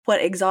what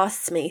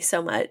exhausts me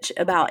so much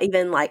about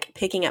even like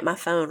picking up my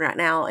phone right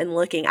now and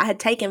looking. I had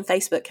taken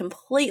Facebook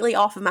completely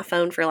off of my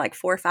phone for like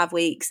 4 or 5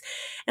 weeks.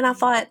 And I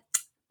thought,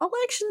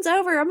 election's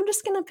over. I'm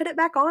just going to put it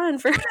back on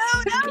for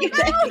a few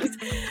days.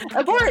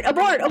 Abort.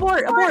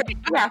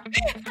 Yeah.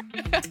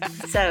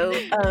 So,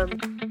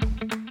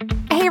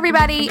 Hey,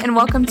 everybody, and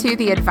welcome to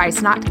the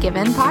Advice Not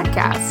Given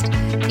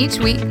podcast. Each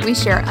week, we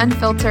share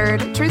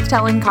unfiltered,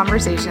 truth-telling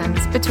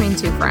conversations between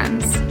two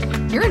friends.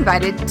 You're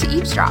invited to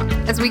eavesdrop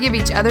as we give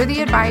each other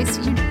the advice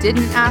you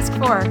didn't ask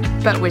for,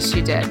 but wish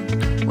you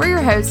did. We're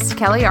your hosts,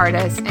 Kelly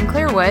Artis and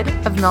Claire Wood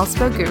of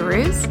Millspo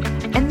Gurus,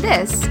 and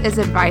this is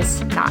Advice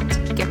Not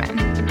Given.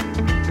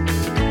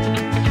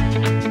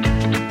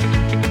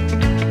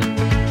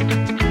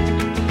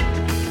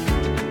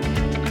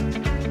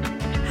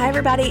 Hi,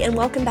 everybody, and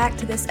welcome back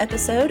to this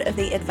episode of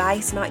the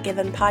Advice Not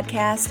Given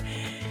podcast.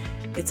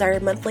 It's our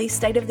monthly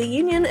State of the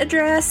Union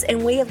address,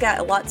 and we have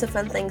got lots of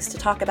fun things to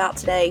talk about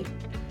today.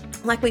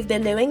 Like we've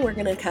been doing, we're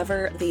going to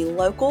cover the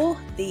local,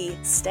 the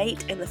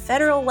state, and the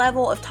federal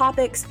level of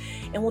topics,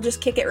 and we'll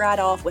just kick it right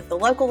off with the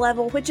local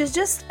level, which is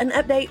just an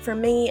update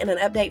from me and an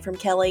update from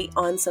Kelly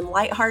on some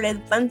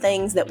lighthearted, fun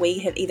things that we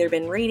have either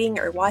been reading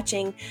or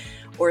watching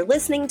or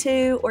listening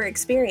to or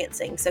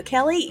experiencing. So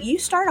Kelly, you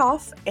start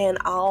off, and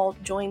I'll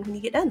join when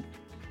you get done.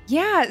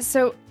 Yeah,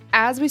 so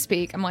as we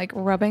speak, I'm like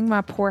rubbing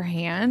my poor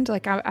hand.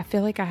 Like I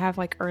feel like I have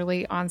like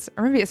early onset,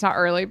 or maybe it's not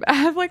early, but I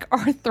have like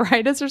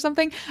arthritis or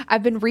something.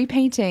 I've been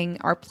repainting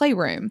our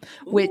playroom,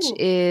 which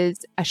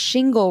is a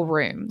shingle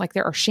room. Like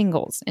there are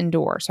shingles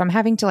indoors. So I'm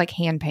having to like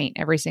hand paint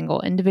every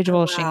single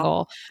individual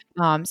shingle.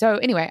 So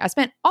anyway, I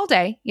spent all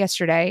day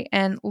yesterday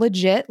and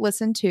legit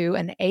listened to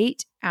an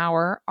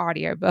 8-hour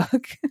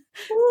audiobook.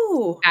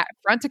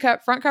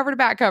 Front cover to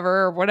back cover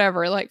or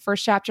whatever, like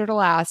first chapter to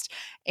last.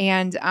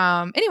 And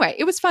anyway,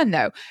 it was fun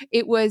though.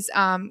 It was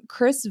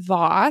Chris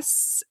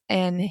Voss,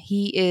 and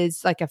he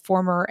is like a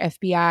former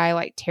FBI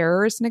like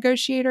terrorist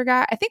negotiator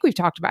guy. I think we've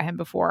talked about him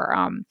before.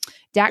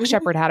 Dax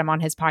Shepard had him on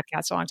his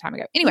podcast a long time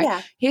ago. Anyway,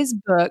 his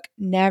book,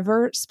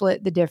 Never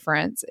Split the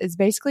Difference, is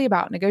basically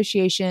about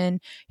negotiation.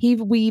 He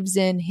weaves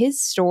in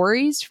his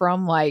stories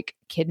from like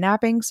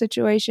kidnapping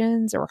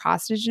situations or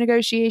hostage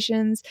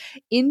negotiations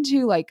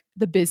into like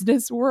the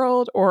business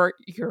world or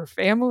your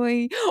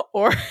family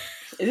or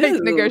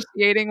like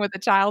negotiating with a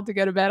child to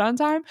go to bed on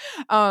time.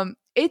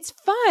 It's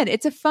fun.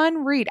 It's a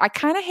fun read. I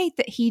kind of hate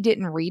that he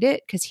didn't read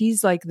it because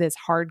he's like this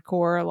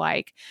hardcore,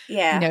 like,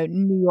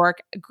 New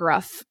York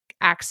gruff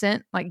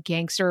accent, like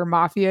gangster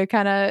mafia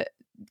kind of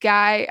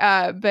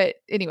guy. But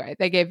anyway,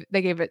 they gave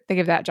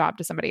that job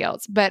to somebody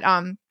else. But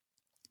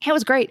it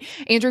was great.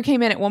 Andrew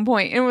came in at one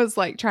point and was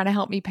like trying to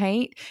help me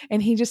paint,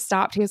 and he just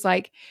stopped. He was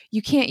like,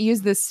 "You can't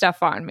use this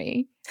stuff on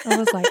me." I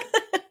was like,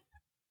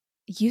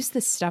 "Use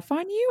this stuff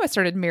on you?" I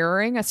started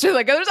mirroring. I started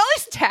like, "Oh, there's all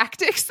these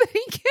tactics that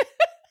he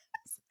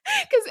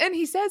gives." And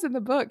he says in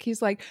the book,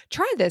 he's like,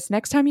 "Try this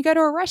next time you go to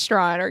a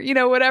restaurant," or,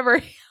 whatever.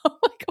 I'm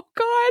like, oh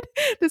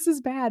God, this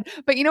is bad.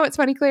 But you know what's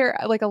funny, Claire?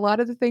 Like a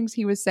lot of the things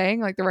he was saying,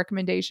 like the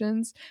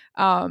recommendations,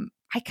 I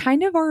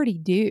kind of already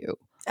do.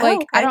 Like,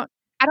 okay.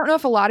 I don't know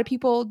if a lot of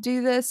people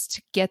do this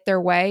to get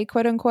their way,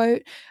 quote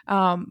unquote.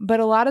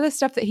 But a lot of the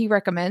stuff that he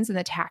recommends and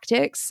the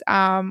tactics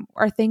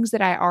are things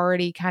that I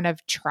already kind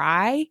of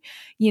try,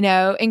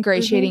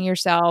 ingratiating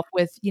yourself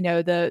with,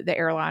 the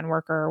airline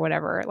worker or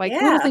whatever, like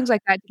little things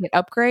like that to get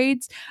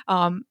upgrades.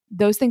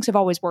 Those things have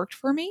always worked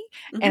for me.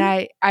 And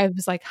I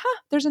was like,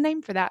 there's a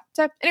name for that.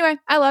 So anyway,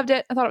 I loved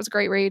it. I thought it was a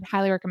great read.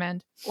 Highly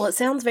recommend. Well, it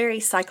sounds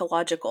very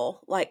psychological.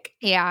 Like,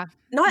 I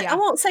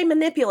won't say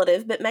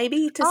manipulative, but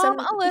maybe to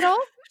a little.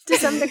 To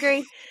some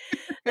degree.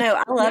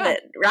 No, I love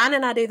it. Ryan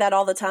and I do that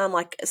all the time.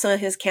 Like some of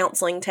his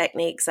counseling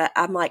techniques,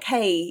 I'm like,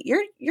 "Hey,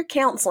 you're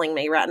counseling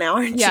me right now,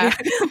 aren't you?"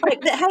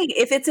 Like, hey,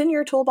 if it's in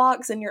your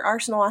toolbox and your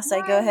arsenal, I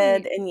say go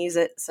ahead and use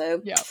it.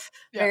 So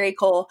very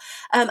cool.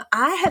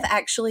 I have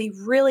actually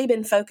really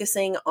been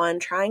focusing on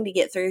trying to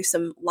get through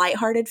some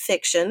lighthearted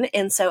fiction.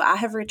 And so I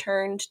have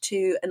returned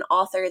to an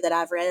author that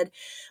I've read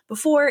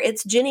before.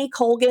 It's Jenny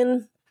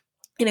Colgan.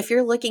 And if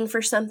you're looking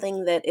for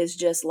something that is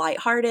just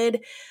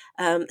lighthearted,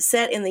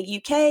 set in the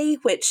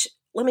UK, which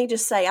let me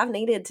just say, I've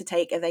needed to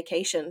take a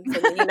vacation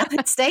from the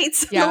United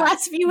States the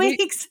last few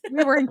weeks.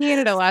 We were in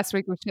Canada last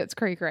week with Schitt's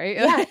Creek, right?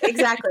 Yeah,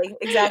 exactly.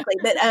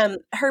 But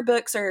her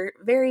books are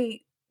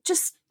very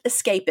just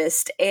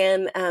escapist,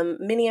 and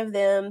many of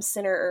them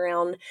center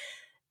around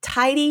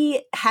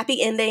tidy, happy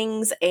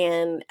endings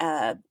and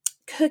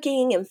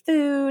cooking and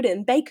food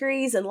and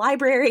bakeries and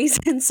libraries.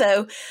 And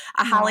so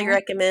I highly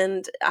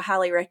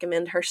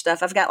recommend her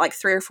stuff. I've got like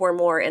 3 or 4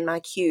 more in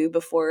my queue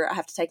before I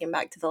have to take them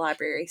back to the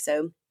library.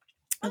 So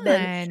I've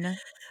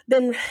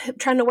been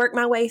trying to work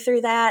my way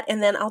through that.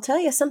 And then I'll tell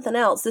you something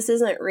else. This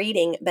isn't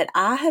reading, but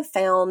I have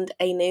found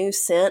a new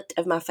scent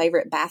of my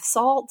favorite bath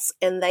salts,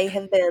 and they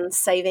have been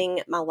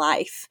saving my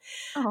life.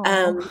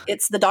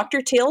 It's the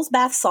Dr. Teal's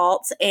bath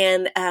salts.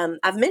 And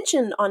I've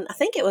mentioned I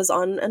think it was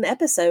on an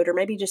episode or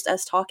maybe just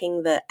us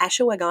talking, the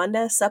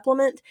ashwagandha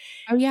supplement.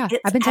 Oh yeah.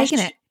 I've been taking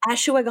it.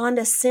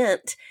 Ashwagandha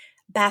scent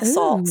bath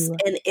salts, Ooh.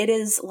 and it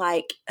is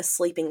like a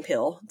sleeping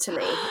pill to me.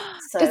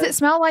 Does So it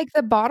smell like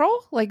the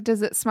bottle? Like,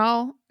 does it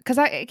smell? Because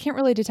I can't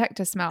really detect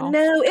a smell.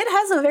 no, it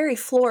has a very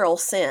floral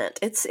scent.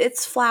 It's Huh.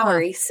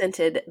 flowery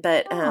scented,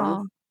 but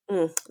Oh,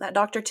 that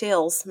Dr.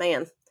 Teal's,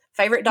 man,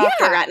 favorite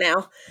doctor yeah. right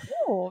now.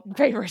 Cool.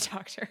 Favorite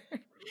doctor.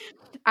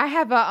 I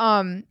have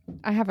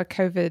a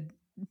COVID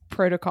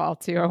protocol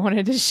too. I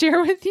wanted to share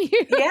with you.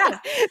 Yeah.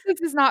 This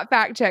is not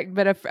fact checked,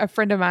 but a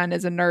friend of mine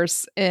is a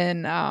nurse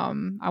in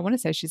I want to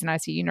say she's an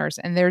ICU nurse,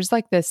 and there's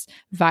like this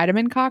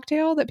vitamin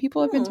cocktail that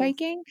people have been Hmm.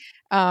 taking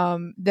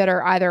that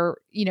are either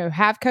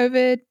have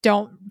COVID,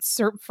 don't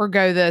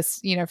forgo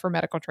this for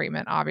medical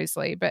treatment,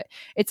 obviously, but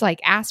it's like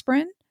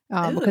aspirin.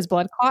 Ooh. Because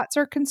blood clots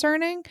are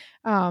concerning.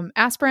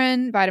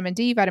 Aspirin, vitamin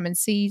D, vitamin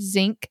C,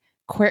 zinc,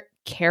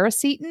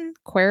 quercetin,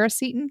 Quer,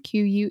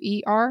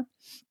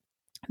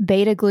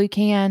 beta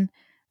glucan,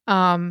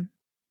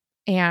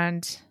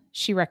 and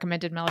she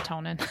recommended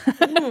melatonin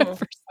Mm.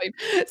 for sleep.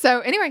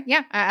 So anyway,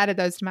 yeah, I added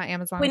those to my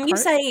Amazon When you cart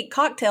say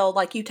cocktail,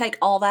 like you take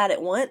all that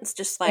at once,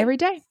 just like every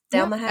day.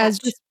 down Yep, the as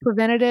hatch. just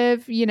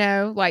preventative,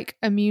 like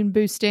immune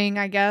boosting,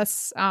 I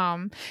guess.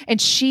 And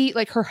she,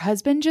 like, her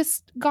husband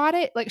just got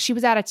it. Like,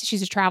 she's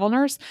a travel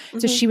nurse, so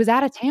Hmm. she was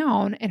out of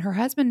town, and her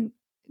husband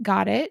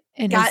got it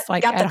and Got is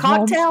like got the at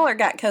home. cocktail or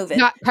got COVID?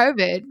 Got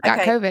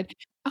Okay. COVID.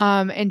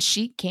 And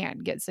she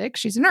can't get sick.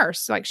 She's a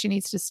nurse. Like, she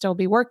needs to still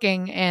be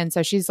working. And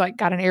so she's like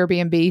got an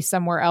Airbnb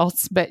somewhere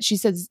else. But she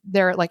says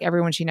they're like,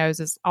 everyone she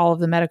knows, is all of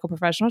the medical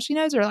professionals she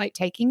knows, are like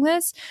taking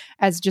this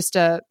as just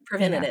a,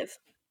 Preventative.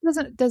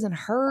 doesn't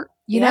hurt.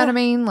 You know what I Yeah.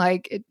 mean?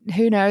 Like,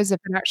 who knows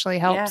if it actually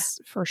Yeah. helps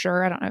for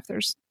sure. I don't know if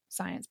there's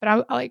science, but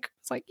I like,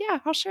 it's like, yeah,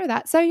 I'll share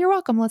that. So you're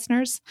welcome,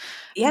 listeners.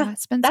 Yeah.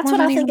 Spend some That's more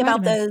what I money on think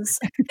about vitamins.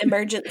 those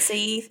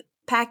emergency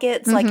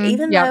packets. Like, Mm-hmm.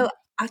 even Yep. though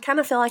I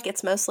kind of feel like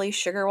it's mostly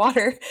sugar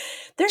water,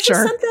 there's just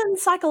Sure. something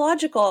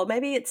psychological.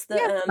 Maybe it's Yeah.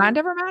 the Mind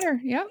over matter.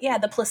 Yep. yeah,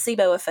 the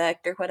placebo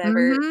effect or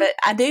whatever. Mm-hmm. But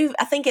I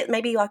think it may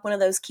be like one of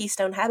those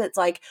keystone habits,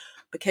 like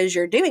because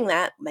you're doing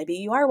that, maybe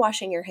you are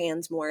washing your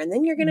hands more, and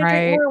then you're going to drink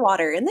Right. more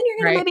water, and then you're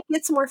going to Right. maybe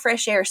get some more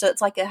fresh air. So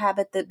it's like a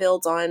habit that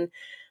builds on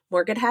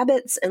more good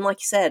habits. And like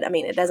you said, I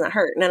mean, it doesn't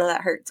hurt. None of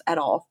that hurts at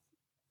all.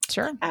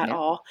 Sure. At Yeah.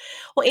 all.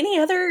 Well, any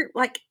other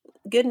like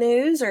good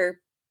news or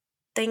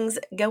things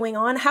going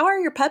on? How are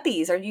your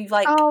puppies? Are you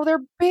like Oh, they're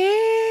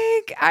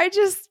big. I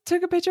just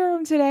took a picture of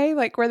them today,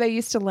 like where they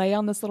used to lay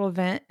on this little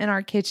vent in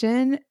our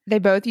kitchen. They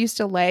both used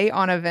to lay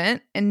on a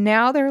vent, and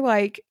now they're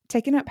like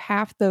taking up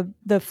half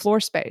the floor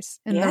space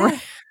in the yeah, room.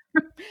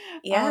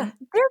 yeah,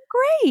 They're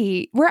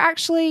great.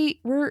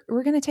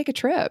 We're going to take a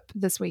trip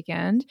this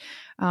weekend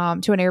to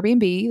an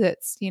Airbnb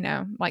that's,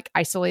 like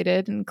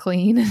isolated and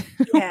clean.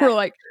 yeah, We're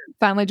like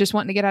finally just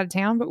wanting to get out of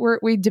town, but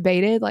we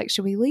debated, like,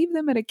 should we leave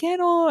them at a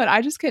kennel? And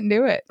I just couldn't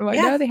do it. I'm like,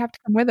 yeah. no, they have to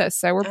come with us.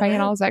 So we're I paying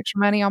all know. this extra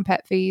money on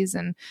pet fees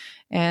and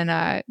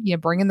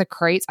bringing the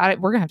crates. We're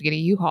gonna have to get a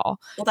U-Haul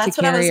Well, to that's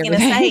what I carry was going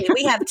to everything. say.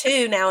 We have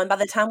two now, and by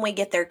the time we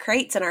get their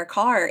crates in our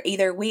car,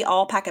 either we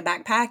all pack a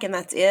backpack and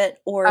that's it,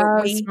 or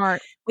Oh, we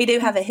smart. we do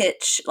have a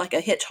hitch, like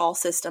a hitch haul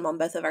system on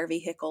both of our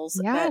vehicles.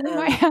 Yeah, But we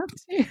might have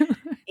to.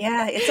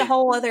 yeah, it's a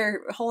whole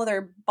other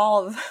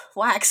ball of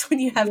wax when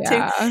you have two.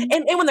 Yeah.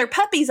 And when they're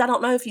puppies, I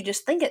don't know if you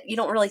just you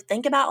don't really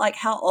think about like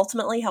how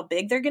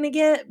big they're going to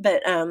get,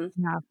 but Yeah.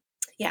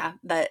 yeah,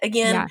 but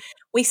again, Yeah.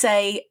 we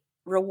say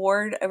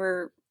reward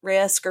over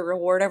risk or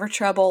reward over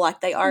trouble. Like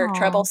they are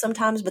trouble Aw.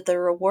 sometimes, but the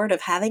reward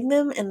of having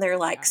them and their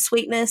like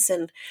sweetness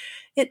and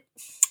it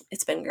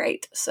it's been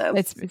great. So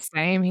It's the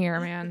same here,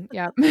 man.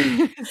 Yep.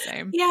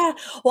 Same. yeah.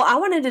 Well, I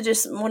wanted to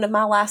just one of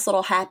my last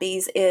little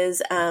happies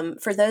is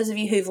for those of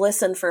you who've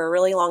listened for a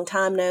really long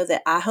time know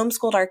that I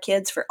homeschooled our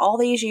kids for all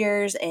these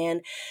years,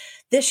 and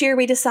this year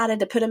we decided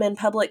to put them in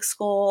public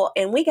school,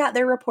 and we got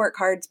their report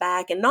cards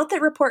back. And not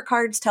that report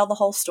cards tell the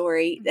whole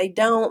story. They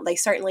don't. They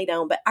certainly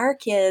don't. But our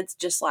kids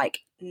just like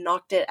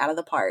knocked it out of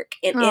the park.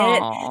 And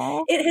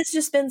Aw. it has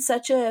just been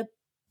such a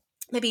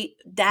maybe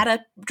data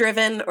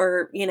driven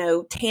or,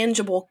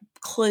 tangible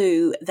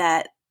clue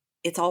that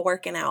it's all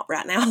working out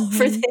right now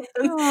for Mhm.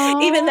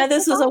 them. Even Aw, though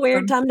this that's was a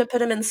weird awesome. time to put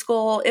them in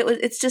school,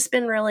 it's just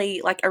been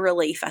really like a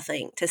relief, I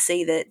think, to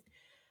see that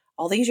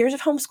all these years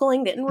of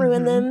homeschooling didn't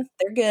ruin Mhm. them.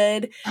 They're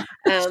good.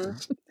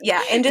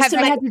 Yeah, and just Have to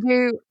they make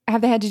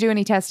had to do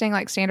any testing,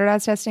 like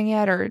standardized testing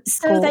yet, or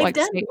so school, they've like,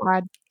 done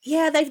statewide?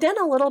 yeah, they've done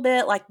a little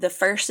bit like the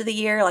first of the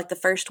year, like the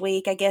first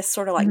week, I guess,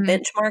 sort of like Mhm.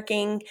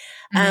 benchmarking.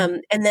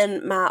 Mhm. And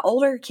then my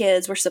older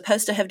kids were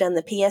supposed to have done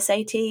the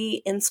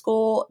PSAT in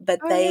school, but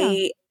Oh, yeah.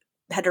 they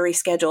had to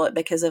reschedule it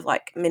because of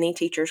like many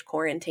teachers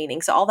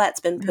quarantining. So all that's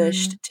been Mhm.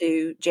 pushed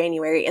to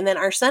January. And then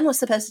our son was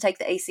supposed to take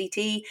the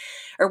ACT,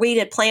 or we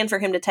had planned for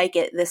him to take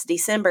it this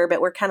December,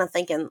 but we're kind of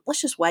thinking, let's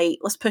just wait.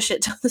 Let's push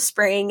it till the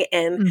spring,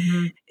 and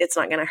Mhm. it's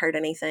not going to hurt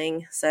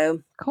anything.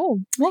 So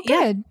Cool. Well,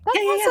 yeah. good. That's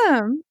Yeah, yeah, yeah.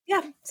 awesome.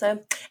 Yeah. So,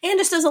 and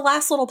just as a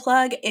last little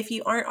plug, if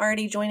you aren't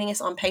already joining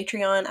us on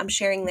Patreon, I'm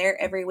sharing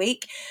there every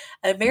week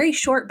a very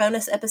short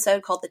bonus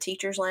episode called The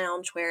Teacher's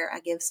Lounge, where I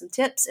give some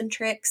tips and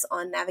tricks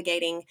on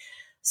navigating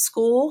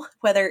school,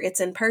 whether it's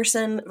in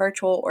person,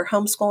 virtual, or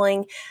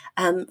homeschooling,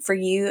 for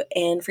you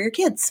and for your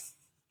kids.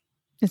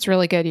 It's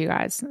really good, you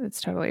guys.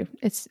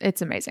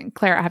 It's amazing.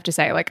 Claire, I have to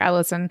say, like, I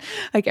listen,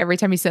 like, every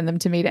time you send them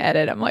to me to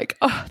edit, I'm like,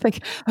 oh,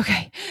 like,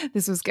 okay,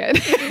 this was good.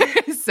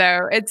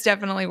 So it's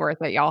definitely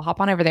worth it. Y'all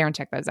hop on over there and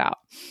check those out.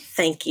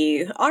 Thank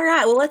you. All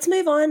right. Well, let's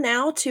move on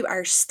now to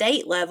our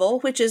state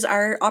level, which is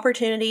our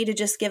opportunity to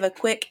just give a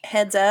quick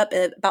heads up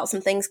about some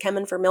things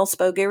coming for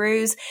Millspo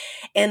Gurus.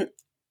 And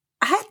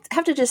I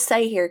have to just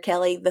say here,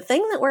 Kelly, the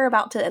thing that we're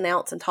about to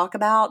announce and talk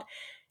about,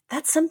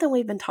 that's something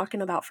we've been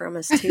talking about for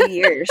almost 2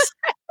 years.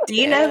 Do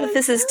you know that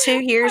this is 2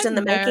 years in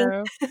the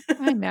making?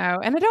 I know.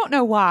 And I don't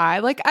know why.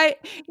 Like,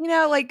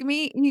 like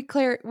me, you,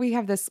 Claire, we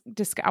have this,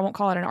 I won't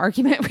call it an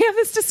argument. We have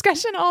this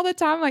discussion all the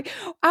time. Like,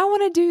 I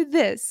want to do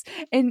this.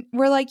 And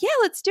we're like, yeah,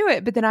 let's do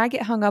it. But then I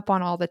get hung up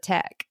on all the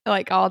tech,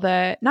 like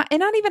not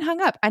even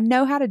hung up. I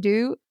know how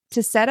to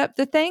set up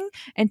the thing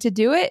and to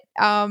do it.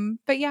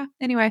 But yeah,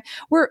 anyway,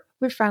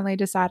 we've finally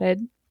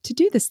decided to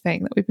do this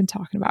thing that we've been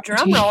talking about.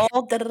 Drum roll.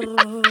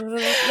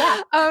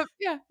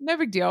 Yeah, no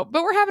big deal.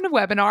 But we're having a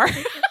webinar.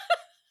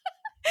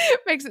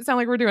 Makes it sound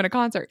like we're doing a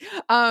concert.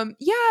 Yeah,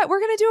 we're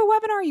going to do a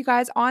webinar, you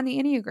guys, on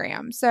the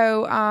Enneagram.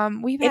 So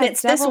we've had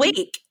it's this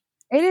week.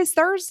 It is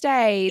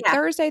Thursday, yeah.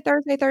 Thursday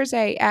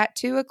at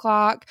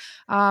 2:00.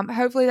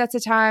 Hopefully that's a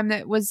time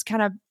that was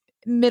kind of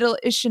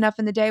middle-ish enough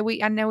in the day.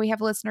 I know we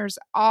have listeners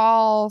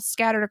all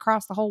scattered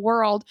across the whole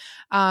world.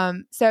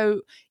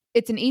 So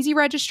it's an easy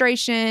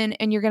registration,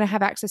 and you're going to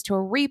have access to a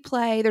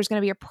replay. There's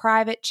going to be a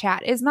private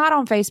chat. It's not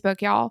on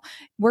Facebook, y'all.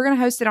 We're going to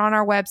host it on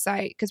our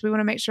website because we want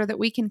to make sure that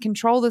we can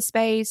control the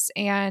space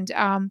and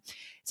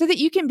so that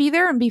you can be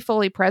there and be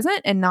fully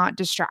present and not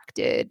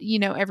distracted,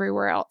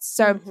 everywhere else.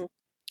 So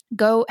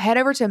go head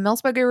over to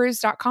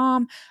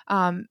millspogurus.com.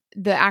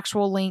 The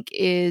actual link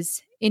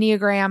is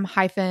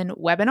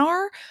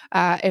Enneagram-webinar.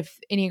 If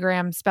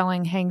Enneagram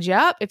spelling hangs you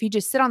up, if you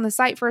just sit on the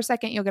site for a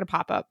second, you'll get a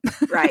pop-up.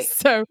 Right.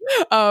 So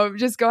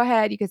just go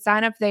ahead. You can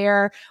sign up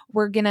there.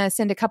 We're going to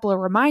send a couple of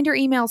reminder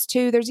emails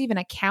too. There's even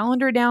a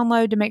calendar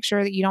download to make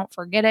sure that you don't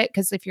forget it.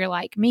 Because if you're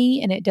like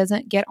me and it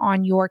doesn't get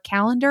on your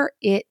calendar,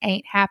 it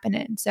ain't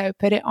happening. So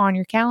put it on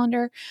your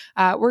calendar.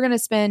 We're going to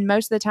spend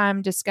most of the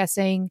time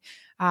discussing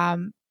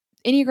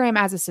Enneagram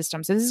as a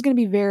system. So this is going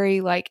to be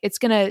very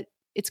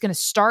it's going to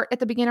start at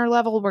the beginner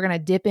level. We're going to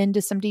dip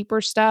into some deeper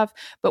stuff,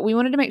 but we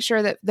wanted to make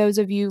sure that those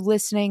of you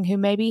listening who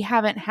maybe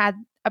haven't had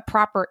a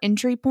proper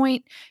entry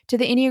point to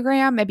the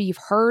Enneagram, maybe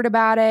you've heard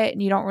about it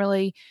and you don't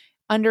really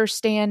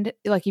understand,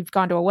 like you've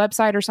gone to a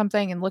website or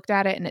something and looked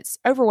at it and it's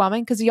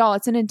overwhelming because y'all,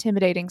 it's an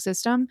intimidating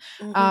system.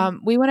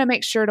 We want to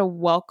make sure to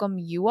welcome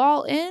you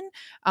all in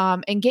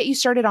and get you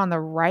started on the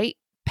right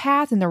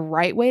path and the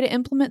right way to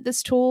implement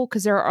this tool,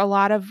 because there are a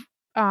lot of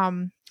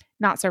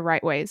not so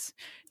right ways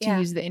to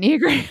use the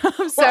Enneagram.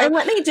 So, well, and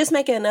let me just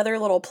make another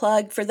little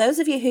plug for those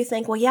of you who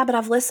think, well, yeah, but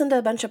I've listened to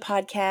a bunch of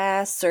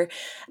podcasts, or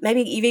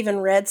maybe you've even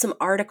read some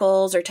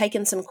articles or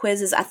taken some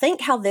quizzes. I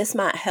think how this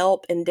might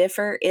help and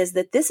differ is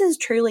that this is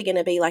truly going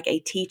to be like a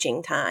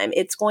teaching time.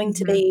 It's going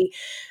to be,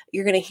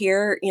 you're going to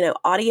hear,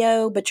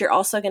 audio, but you're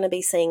also going to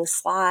be seeing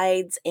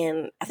slides.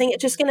 And I think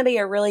it's just going to be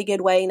a really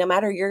good way, no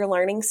matter your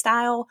learning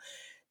style,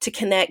 to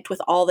connect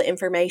with all the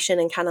information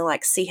and kind of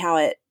like see how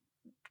it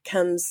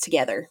comes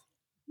together.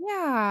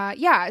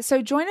 Yeah.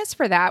 So join us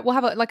for that. We'll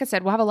have, like I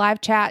said, we'll have a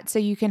live chat so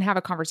you can have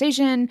a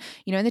conversation,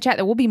 in the chat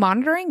that we'll be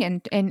monitoring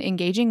and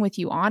engaging with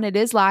you on. It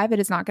is live. It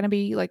is not going to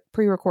be like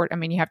pre-record. I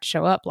mean, you have to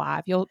show up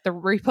live. The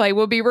replay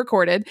will be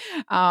recorded.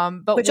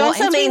 But which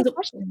also means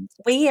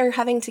we are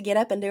having to get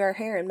up and do our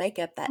hair and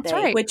makeup that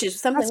day, which is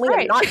something we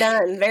have not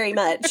done very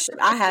much.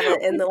 I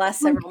haven't in the last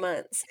several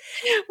months.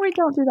 We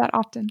don't do that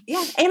often.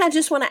 Yeah. And I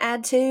just want to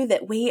add too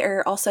that we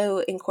are also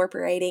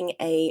incorporating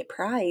a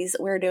prize.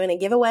 We're doing a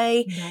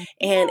giveaway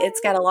and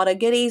it's got a lot of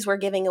goodies. We're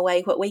giving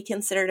away what we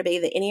consider to be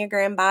the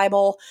Enneagram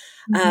Bible.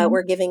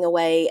 We're giving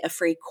away a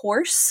free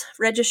course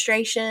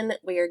registration.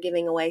 We are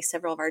giving away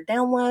several of our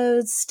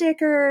downloads,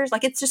 stickers.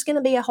 Like, it's just going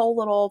to be a whole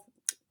little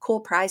cool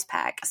prize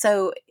pack.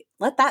 So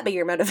let that be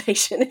your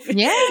motivation. If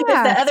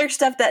the other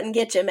stuff doesn't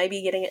get you,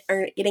 maybe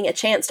getting a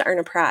chance to earn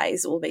a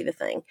prize will be the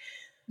thing.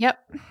 Yep.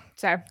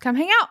 So come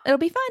hang out. It'll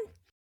be fun.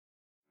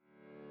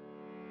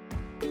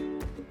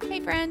 Hey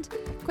friend,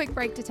 quick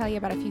break to tell you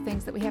about a few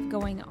things that we have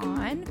going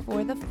on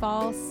for the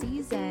fall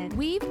season.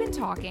 We've been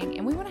talking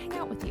and we want to hang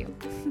out with you.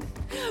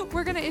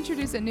 We're going to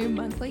introduce a new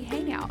monthly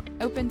hangout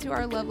open to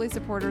our lovely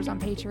supporters on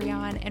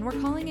Patreon, and we're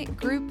calling it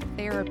Group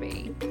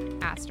Therapy.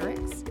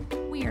 Asterisk.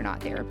 We are not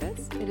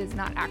therapists. It is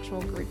not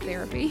actual group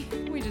therapy.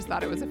 We just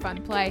thought it was a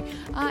fun play.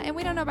 And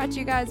we don't know about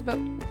you guys, but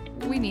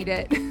we need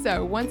it.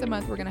 So once a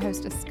month, we're going to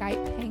host a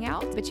Skype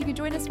hangout, but you can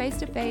join us face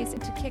to face.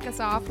 And to kick us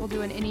off, we'll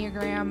do an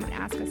Enneagram,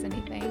 ask us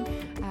anything.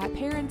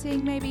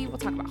 Parenting, maybe. We'll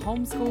talk about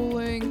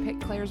homeschooling,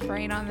 pick Claire's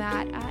brain on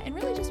that, and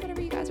really just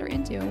whatever you guys are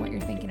into and what you're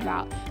thinking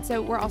about.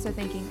 So we're also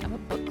thinking of a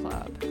book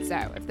club.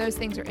 So if those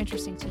things are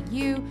interesting to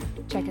you,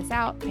 check us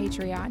out,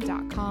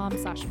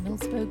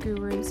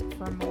 patreon.com/millspogurus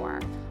for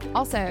more.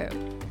 Also,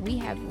 we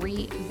have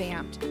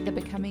revamped the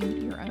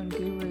Becoming Your Own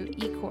Guru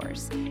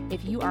e-course.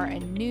 If you are a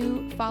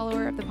new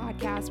follower of the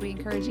podcast, we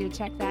encourage you to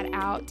check that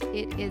out.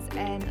 It is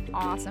an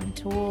awesome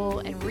tool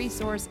and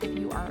resource if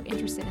you are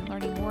interested in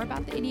learning more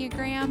about the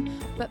Enneagram,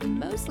 but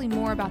mostly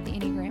more about the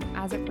Enneagram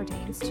as it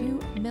pertains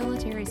to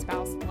military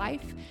spouse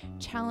life,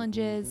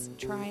 challenges,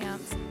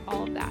 triumphs,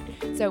 all of that.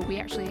 So we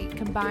actually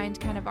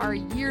combined kind of our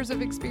years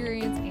of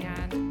experience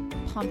and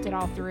pumped it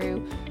all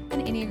through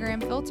an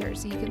Enneagram filter,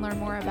 so you can learn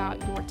more about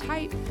your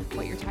type,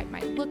 what your type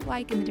might look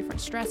like in the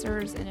different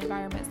stressors and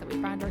environments that we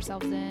find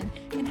ourselves in,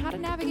 and how to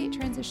navigate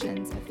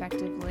transitions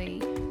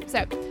effectively.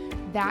 So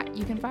that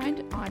you can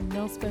find on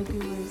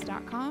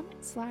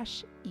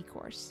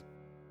milspogurus.com/ecourse.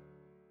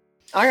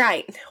 All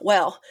right.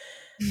 Well,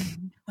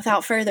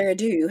 without further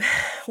ado,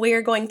 we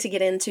are going to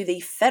get into the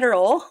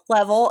federal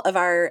level of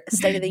our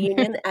State of the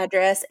Union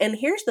address. And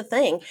here's the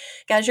thing,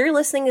 guys, you're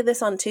listening to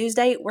this on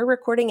Tuesday. We're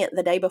recording it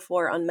the day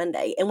before on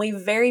Monday. And we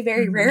very,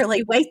 very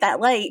rarely wait that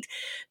late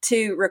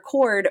to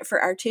record for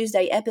our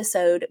Tuesday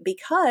episode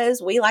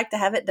because we like to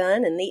have it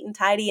done and neat and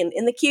tidy and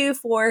in the queue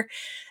for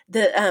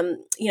the,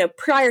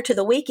 prior to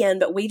the weekend.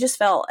 But we just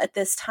felt at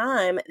this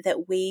time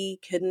that we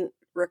couldn't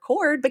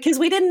record because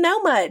we didn't know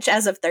much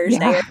as of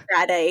Thursday or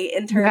Friday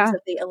in terms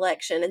of the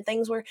election, and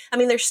things were,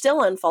 they're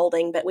still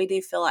unfolding, but we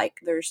do feel like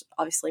there's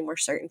obviously more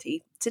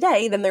certainty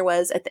today than there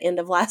was at the end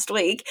of last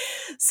week.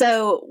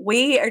 So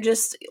we are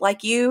just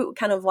like you,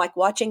 kind of like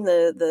watching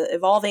the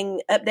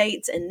evolving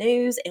updates and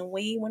news, and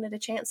we wanted a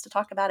chance to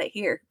talk about it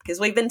here because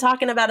we've been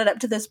talking about it up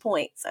to this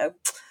point. So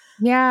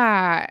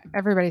yeah,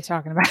 everybody's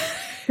talking about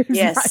it.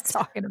 Yes. Not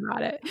talking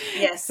about it.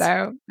 Yes.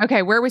 So,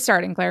 okay, where are we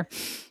starting, Claire?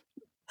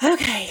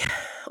 Okay.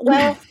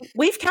 Well,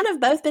 we've kind of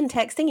both been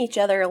texting each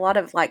other a lot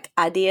of like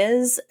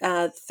ideas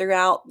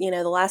throughout,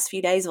 the last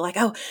few days of like,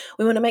 oh,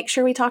 we want to make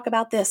sure we talk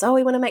about this. Oh,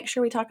 we want to make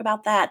sure we talk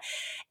about that.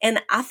 And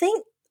I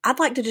think I'd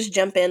like to just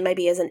jump in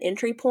maybe as an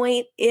entry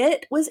point.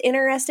 It was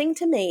interesting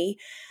to me,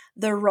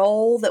 the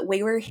role that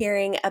we were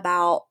hearing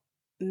about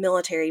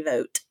military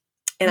vote.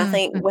 And I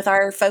think with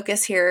our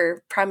focus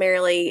here,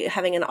 primarily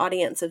having an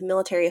audience of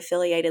military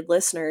affiliated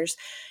listeners,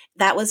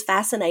 that was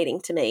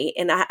fascinating to me.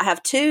 And I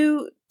have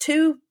two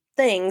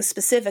things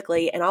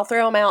specifically, and I'll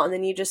throw them out and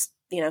then you just,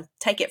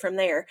 take it from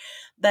there.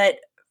 But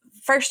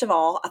first of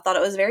all, I thought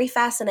it was very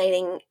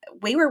fascinating.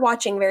 We were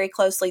watching very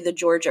closely the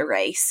Georgia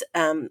race.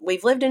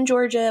 We've lived in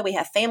Georgia. We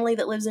have family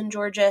that lives in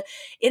Georgia.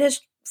 It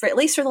has, for at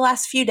least for the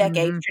last few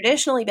decades,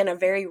 traditionally been a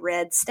very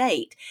red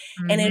state.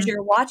 And as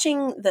you're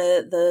watching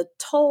the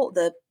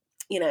totals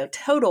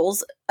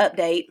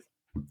update,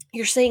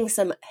 you're seeing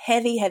some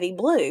heavy, heavy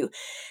blue.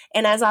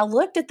 And as I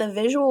looked at the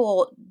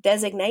visual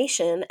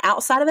designation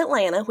outside of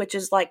Atlanta, which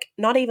is like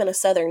not even a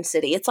southern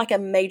city, it's like a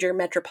major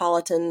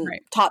metropolitan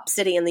top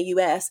city in the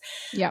U.S.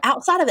 Yep.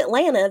 Outside of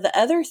Atlanta, the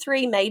other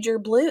three major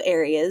blue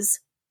areas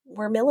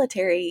were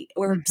military,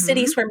 were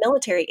cities where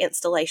military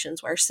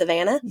installations were: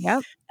 Savannah,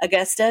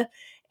 Augusta,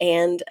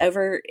 and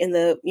over in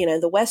the,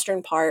 the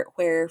western part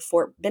where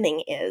Fort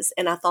Benning is.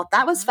 And I thought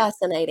that was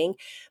fascinating.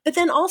 But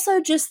then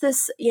also just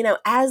this,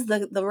 as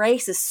the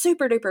race is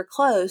super duper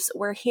close,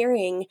 we're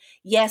hearing,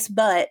 yes,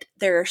 but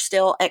there are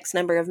still X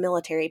number of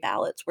military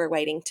ballots we're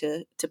waiting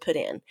to put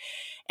in.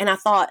 And I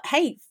thought,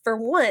 hey, for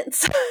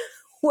once,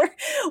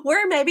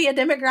 we're maybe a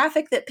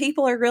demographic that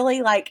people are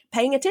really like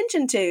paying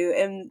attention to.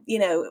 And,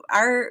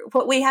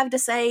 what we have to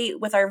say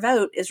with our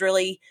vote is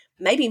really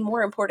maybe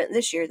more important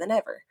this year than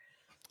ever.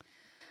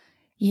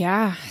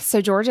 Yeah.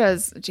 So Georgia.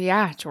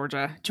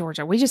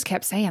 We just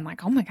kept saying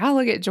like, oh my God,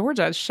 look at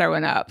Georgia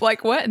showing up.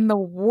 Like, what in the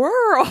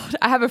world?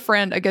 I have a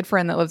good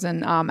friend that lives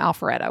in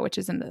Alpharetta, which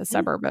is in the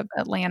suburb of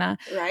Atlanta.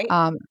 Right.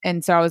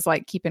 And so I was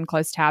like keeping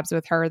close tabs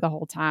with her the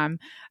whole time.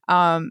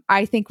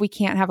 I think we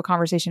can't have a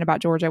conversation about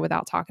Georgia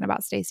without talking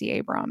about Stacey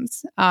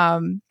Abrams.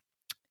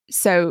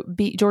 So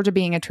Georgia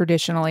being a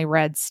traditionally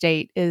red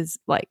state is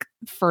like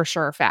for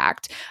sure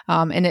fact.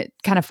 And it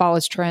kind of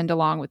follows trend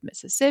along with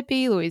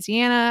Mississippi,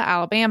 Louisiana,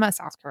 Alabama,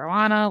 South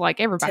Carolina, like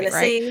everybody,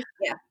 Tennessee, right?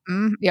 Yeah.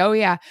 Oh,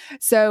 yeah.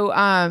 So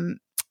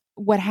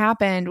what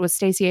happened was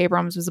Stacey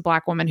Abrams was a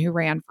Black woman who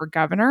ran for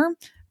governor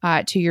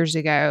 2 years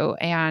ago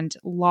and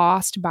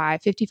lost by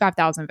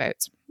 55,000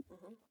 votes.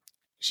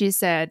 She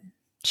said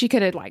she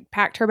could have like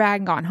packed her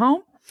bag and gone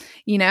home,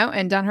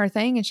 and done her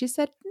thing. And she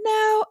said,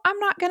 no, I'm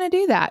not going to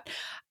do that.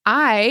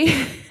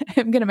 I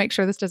am going to make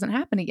sure this doesn't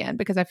happen again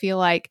because I feel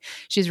like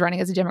she's running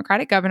as a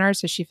Democratic governor.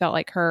 So she felt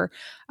like her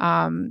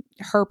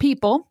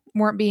people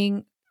weren't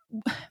being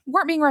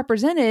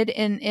represented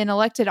in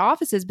elected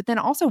offices, but then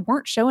also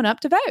weren't showing up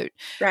to vote.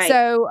 Right.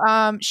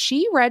 So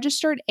she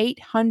registered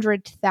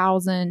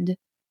 800,000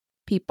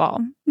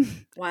 people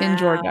in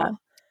Georgia.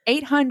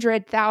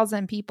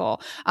 800,000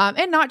 people.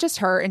 And not just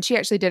her. And she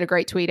actually did a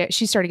great tweet.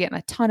 She started getting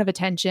a ton of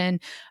attention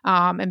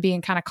and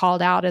being kind of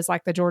called out as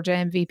like the Georgia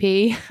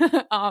MVP.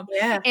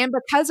 And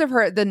because of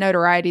the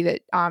notoriety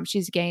that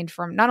she's gained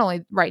from not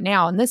only right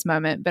now in this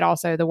moment, but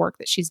also the work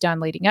that she's done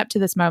leading up to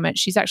this moment,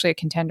 she's actually a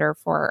contender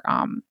for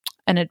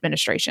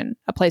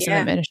a place of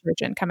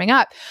administration coming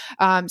up.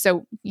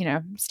 So,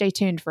 stay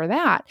tuned for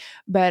that.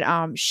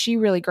 But she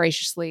really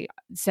graciously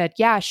said,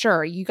 yeah,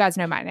 sure, you guys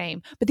know my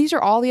name. But these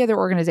are all the other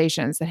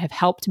organizations that have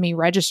helped me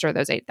register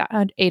those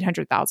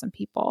 800,000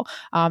 people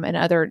and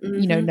other,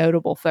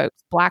 notable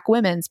folks, Black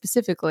women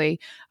specifically,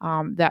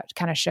 that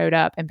kind of showed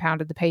up and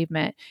pounded the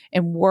pavement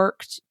and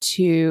worked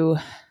to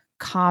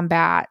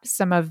combat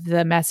some of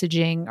the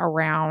messaging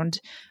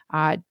around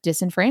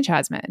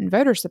disenfranchisement and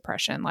voter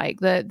suppression, like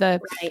the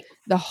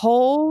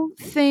whole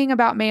thing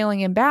about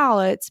mailing in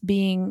ballots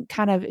being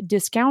kind of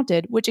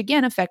discounted, which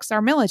again affects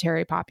our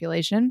military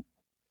population.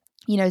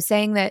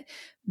 Saying that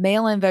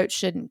mail-in votes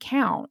shouldn't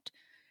count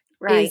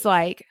is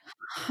like,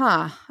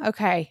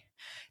 okay.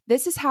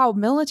 This is how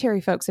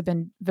military folks have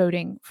been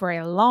voting for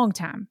a long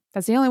time.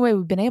 That's the only way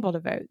we've been able to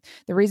vote.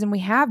 The reason we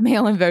have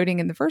mail-in voting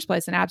in the first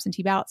place and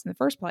absentee ballots in the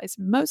first place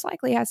most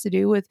likely has to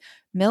do with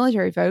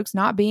military folks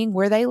not being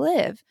where they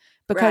live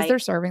because they're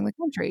serving the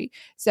country.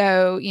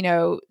 So,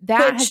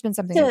 that has been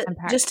something that's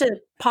impacted. Just to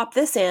pop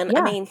this in,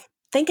 I mean,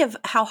 think of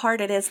how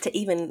hard it is to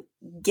even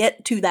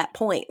get to that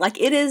point. Like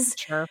it is,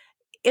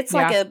 it's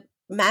like a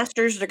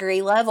master's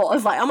degree level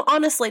of like, I'm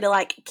honestly to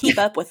like keep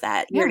up with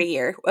that year to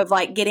year of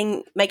like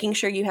making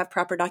sure you have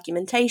proper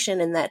documentation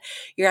and that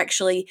you're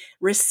actually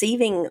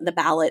receiving the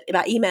ballot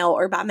by email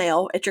or by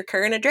mail at your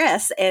current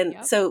address. And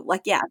so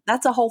like,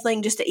 that's a whole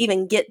thing just to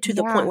even get to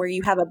the point where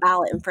you have a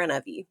ballot in front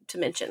of you to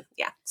mention.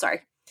 Yeah.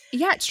 Sorry.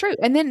 Yeah, it's true.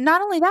 And then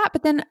not only that,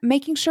 but then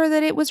making sure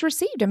that it was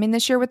received. I mean,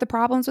 this year with the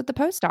problems with the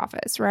post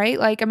office, right?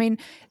 Like, I mean,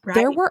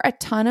 there were a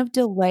ton of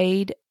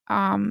delayed,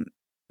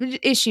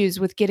 issues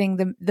with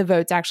getting the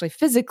votes actually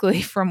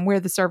physically from where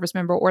the service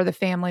member or the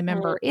family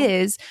member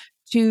is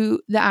to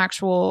the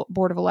actual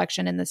board of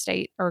election in the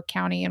state or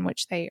county in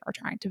which they are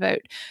trying to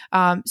vote.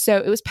 So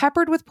it was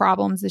peppered with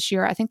problems this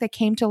year. I think they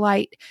came to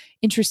light,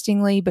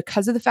 interestingly,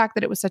 because of the fact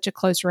that it was such a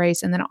close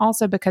race, and then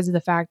also because of the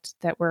fact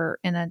that we're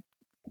in a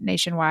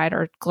nationwide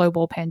or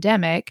global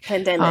pandemic.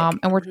 And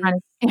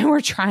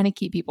we're trying to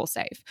keep people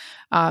safe.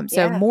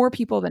 So more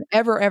people than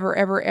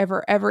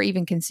ever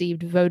even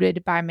conceived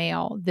voted by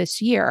mail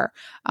this year.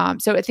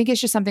 So I think it's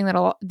just something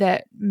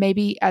that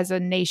maybe as a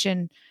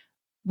nation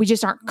we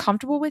just aren't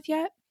comfortable with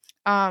yet.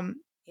 And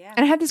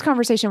I had this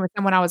conversation with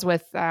someone I was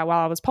with while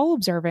I was poll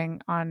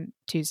observing on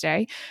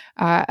Tuesday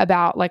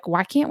about like,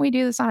 why can't we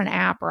do this on an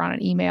app or on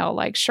an email?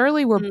 Like,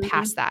 surely we're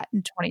past that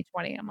in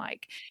 2020. I'm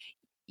like,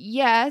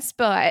 yes,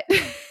 but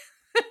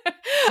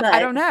I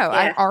don't know.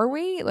 Are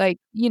we? Like,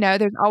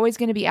 there's always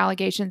going to be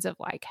allegations of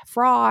like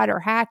fraud or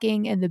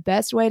hacking. And the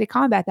best way to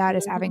combat that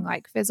is having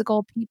like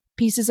physical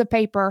pieces of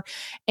paper.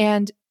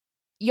 And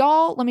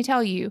y'all, let me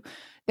tell you,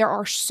 there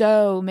are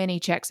so many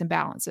checks and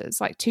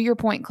balances. Like to your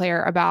point,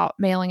 Claire, about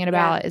mailing in a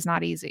ballot is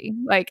not easy.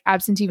 Like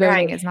absentee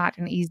voting is not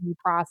an easy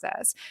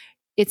process.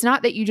 It's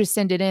not that you just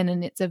send it in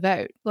and it's a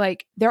vote.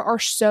 Like there are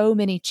so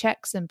many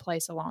checks in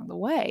place along the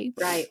way.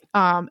 Right.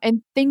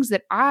 And things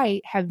that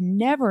I have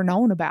never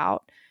known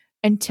about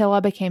until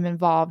I became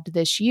involved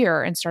this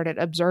year and started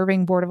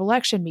observing board of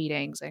election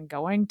meetings and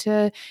going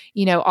to,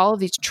 all of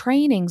these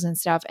trainings and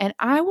stuff. And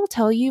I will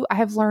tell you, I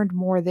have learned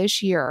more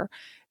this year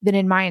than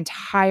in my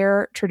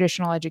entire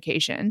traditional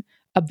education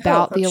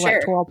about the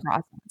electoral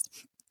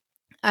process.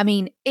 I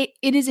mean, it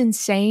is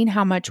insane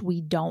how much we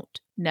don't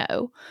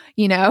know,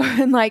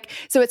 and like,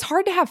 so it's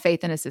hard to have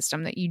faith in a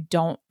system that you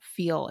don't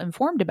feel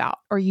informed about,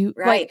 or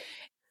like,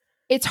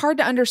 it's hard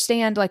to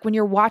understand, like when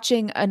you're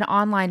watching an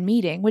online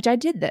meeting, which I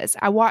did this,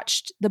 I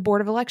watched the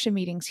board of election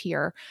meetings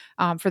here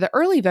for the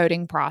early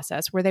voting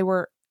process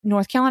where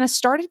North Carolina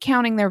started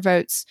counting their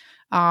votes.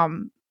 I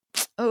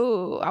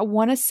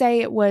want to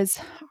say it was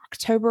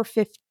October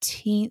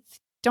 15th.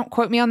 Don't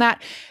quote me on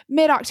that.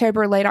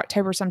 Mid-October, late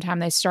October sometime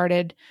they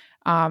started.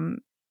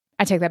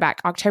 I take that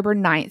back. October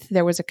 9th,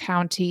 there was a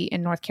county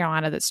in North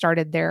Carolina that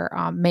started their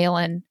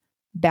mail-in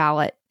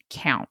ballot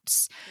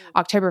counts.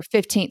 October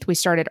 15th, we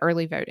started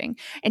early voting.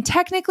 And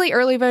technically,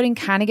 early voting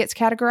kind of gets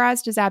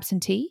categorized as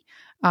absentee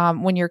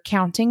when you're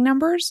counting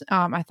numbers.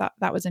 I thought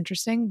that was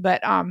interesting.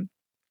 But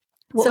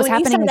what was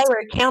happening? So when you said they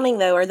were counting,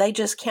 though, are they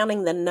just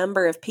counting the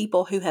number of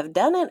people who have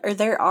done it, or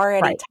they're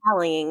already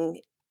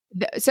tallying?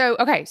 So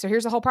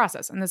here's the whole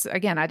process. And this,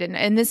 again,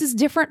 and this is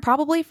different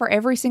probably for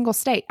every single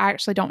state. I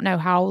actually don't know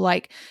how,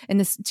 like, and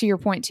this to your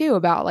point too,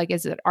 about like,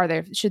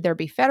 should there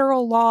be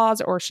federal laws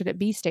or should it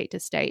be state to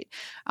state?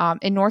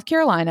 In North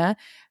Carolina,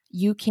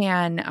 you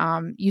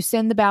can, you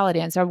send the ballot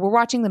in. So we're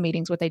watching the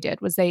meetings. What they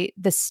did was the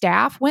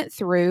staff went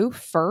through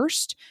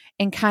first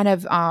and kind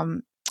of,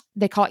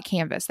 they call it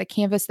canvas. They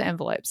canvas the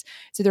envelopes.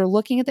 So they're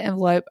looking at the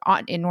envelope.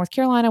 In North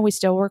Carolina, we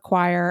still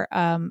require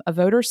a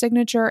voter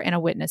signature and a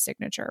witness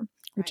signature,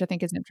 which I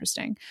think is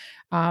interesting.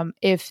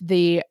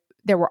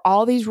 There were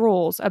all these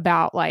rules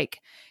about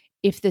like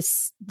if the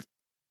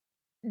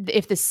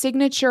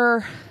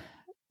signature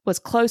was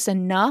close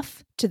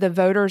enough to the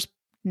voter's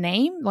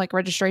name, like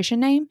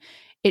registration name,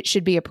 it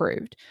should be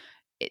approved.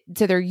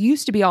 so there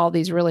used to be all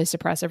these really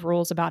suppressive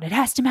rules about it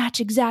has to match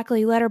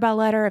exactly letter by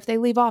letter. If they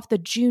leave off the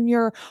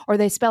junior or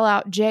they spell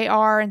out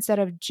JR instead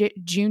of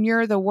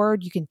junior, the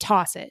word, you can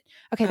toss it.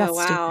 Okay,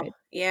 that's stupid.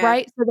 Yeah.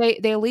 Right. So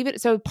they leave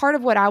it. So part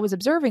of what I was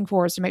observing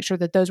for is to make sure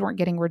that those weren't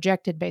getting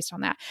rejected based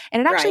on that.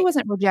 And it actually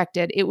wasn't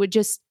rejected. It would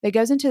just, it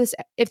goes into this,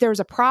 if there was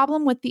a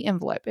problem with the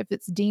envelope, if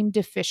it's deemed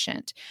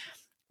deficient,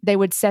 they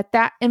would set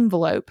that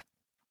envelope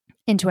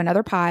into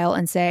another pile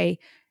and say,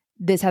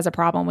 this has a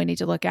problem we need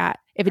to look at.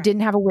 If it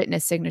didn't have a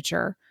witness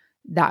signature,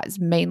 that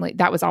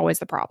was always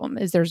the problem,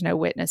 is there's no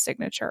witness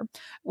signature.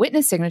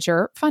 Witness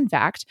signature, fun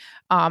fact,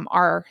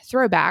 are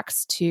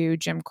throwbacks to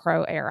Jim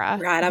Crow era.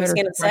 Right. I was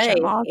going to say,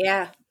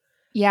 yeah.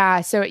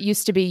 Yeah. So it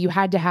used to be you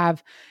had to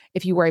have,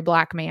 if you were a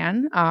black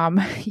man,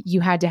 you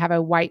had to have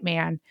a white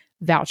man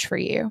vouch for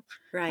you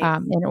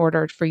in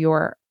order for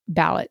your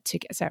ballot to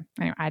get. So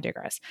anyway, I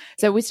digress.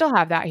 So we still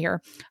have that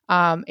here.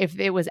 If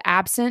it was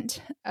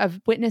absent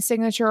of witness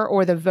signature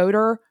or the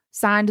voter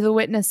signed the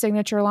witness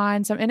signature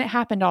line, and it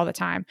happened all the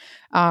time,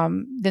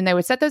 then they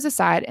would set those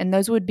aside and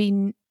those would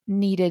be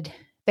needed.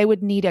 They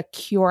would need a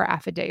cure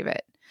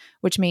affidavit,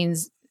 which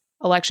means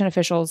election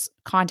officials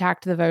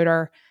contact the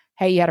voter.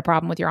 Hey, you had a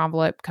problem with your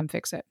envelope. Come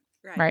fix it.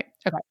 Right.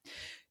 Okay.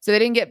 So they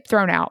didn't get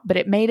thrown out, but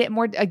it made it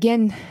more,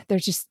 again,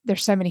 there's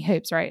so many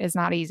hoops, right? It's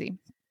not easy.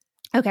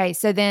 Okay.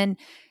 So then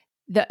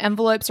the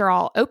envelopes are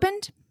all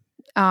opened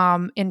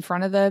in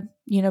front of the,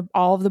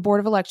 all of the Board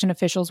of Election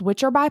officials,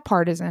 which are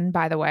bipartisan,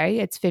 by the way.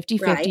 It's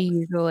 50-50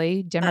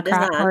 usually,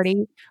 Democrat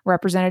Party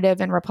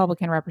representative and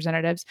Republican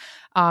representatives.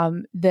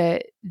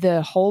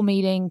 The whole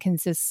meeting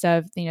consists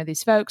of,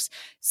 these folks.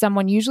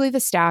 Someone, usually the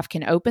staff,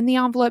 can open the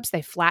envelopes.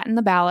 They flatten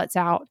the ballots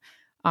out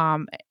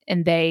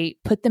and they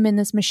put them in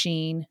this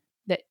machine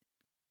that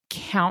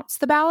counts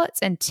the ballots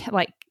and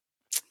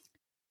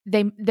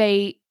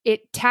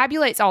it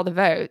tabulates all the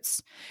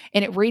votes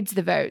and it reads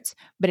the votes,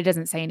 but it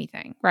doesn't say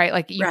anything, right?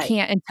 Like you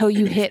can't, until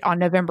you hit on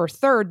November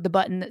 3rd, the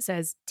button that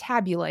says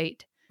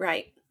tabulate.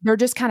 Right. They're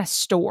just kind of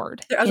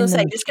stored. I was going to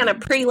say, just kind of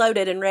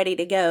preloaded and ready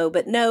to go,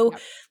 but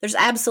there's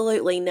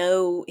absolutely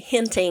no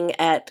hinting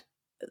at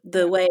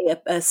the way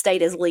a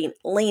state is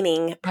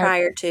leaning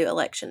prior to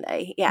election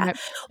day. Yeah. Yep.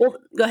 Well,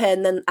 go ahead.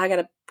 And then I got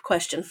a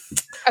question.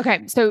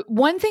 Okay. So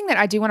one thing that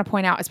I do want to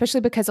point out,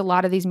 especially because a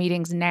lot of these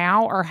meetings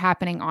now are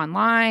happening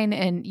online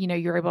and,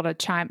 you're able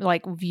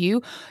to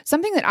view,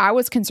 something that I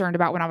was concerned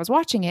about when I was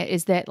watching it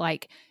is that I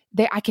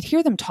could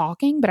hear them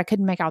talking, but I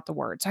couldn't make out the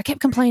words. So I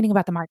kept complaining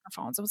about the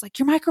microphones. I was like,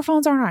 your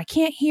microphones aren't on. I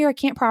can't hear. I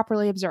can't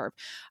properly observe.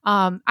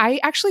 I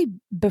actually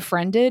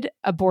befriended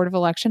a Board of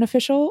Election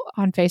official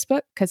on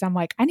Facebook because I'm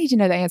like, I need to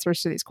know the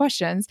answers to these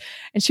questions.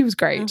 And she was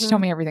great. Mm-hmm. She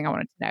told me everything I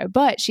wanted to know.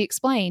 But she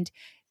explained,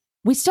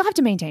 we still have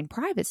to maintain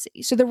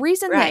privacy. So the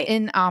reason that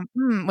in,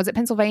 was it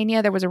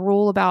Pennsylvania, there was a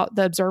rule about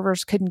the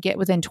observers couldn't get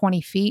within 20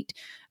 feet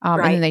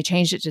and then they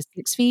changed it to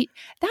 6 feet.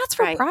 That's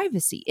for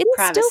privacy. It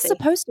is still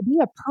supposed to be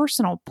a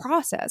personal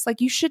process. Like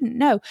you shouldn't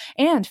know.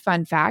 And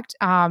fun fact,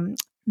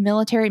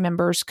 military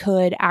members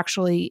could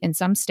actually, in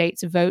some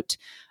states, vote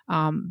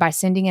by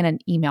sending in an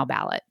email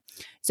ballot.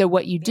 So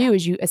what you do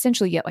is you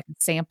essentially get like a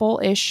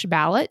sample-ish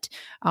ballot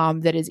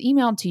that is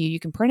emailed to you. You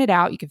can print it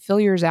out. You can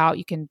fill yours out.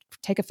 You can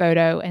take a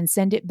photo and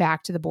send it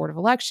back to the Board of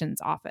Elections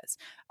office.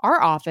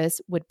 Our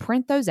office would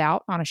print those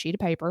out on a sheet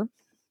of paper.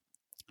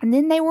 And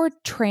then they were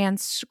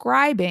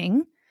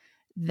transcribing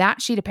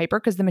that sheet of paper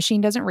because the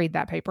machine doesn't read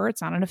that paper.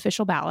 It's not an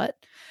official ballot.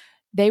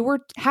 They were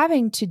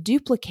having to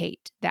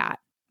duplicate that,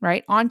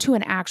 right, onto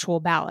an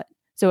actual ballot.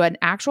 So an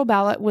actual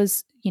ballot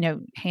was,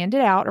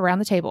 handed out around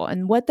the table.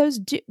 And what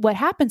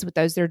happens with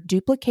those, they're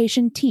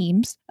duplication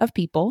teams of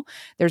people.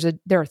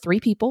 There are 3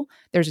 people.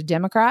 There's a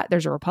Democrat,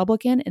 there's a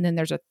Republican, and then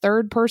there's a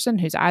third person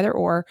who's either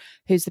or,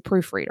 who's the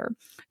proofreader.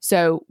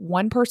 So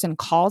one person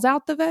calls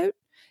out the vote.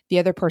 The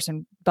other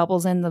person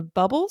bubbles in the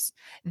bubbles.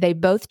 They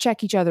both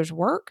check each other's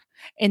work.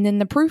 And then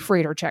the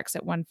proofreader checks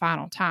it one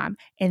final time.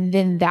 And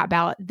then that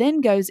ballot then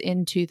goes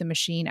into the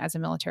machine as a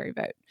military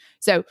vote.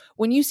 So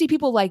when you see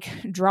people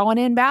drawing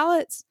in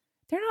ballots,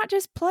 they're not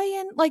just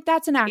playing,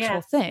 that's an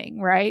actual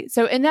thing, right?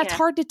 So, and that's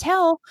hard to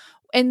tell.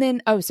 And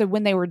then, so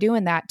when they were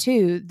doing that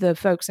too, the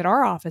folks at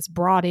our office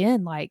brought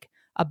in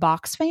a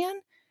box fan.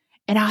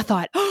 And I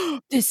thought,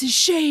 oh, this is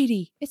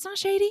shady. It's not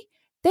shady.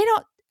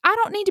 I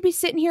don't need to be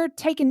sitting here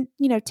taking,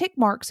 tick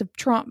marks of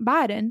Trump,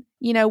 Biden,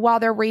 while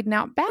they're reading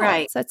out ballots.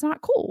 Right. That's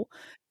not cool.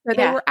 So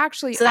they were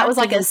actually. So that was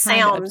like a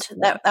sound.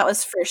 That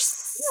was for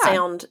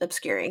sound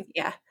obscuring.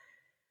 Yeah.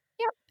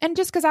 Yeah. And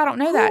just because I don't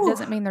know that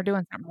doesn't mean they're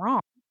doing something wrong.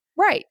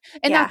 Right.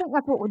 And I think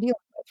that's what we're dealing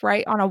with,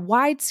 right? On a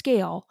wide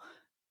scale.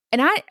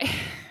 And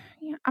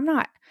I'm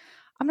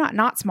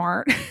not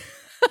smart.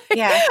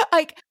 Yeah.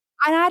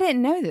 And I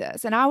didn't know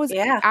this. And I was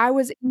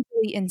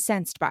easily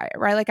incensed by it,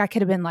 right? I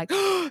could have been like,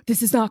 oh,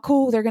 this is not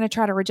cool. They're going to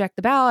try to reject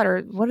the ballot, or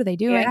what are they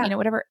doing?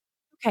 Whatever.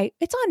 Okay.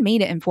 It's on me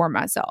to inform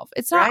myself.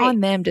 It's not on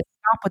them to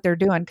stop what they're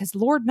doing, because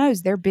Lord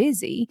knows they're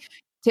busy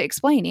to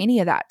explain any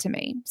of that to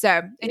me.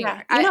 So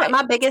anyway, what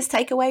my biggest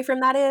takeaway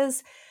from that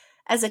is,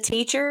 as a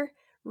teacher,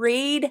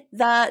 read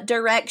the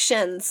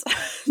directions.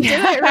 Do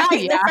it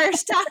right the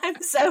first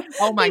time. So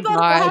oh my people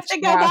gosh, have to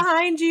go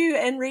behind you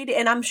and read it.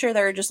 And I'm sure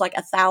there are just like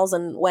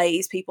 1,000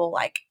 ways people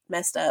like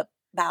messed up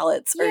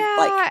ballots or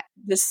like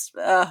just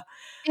and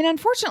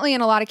unfortunately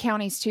in a lot of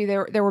counties too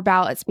there were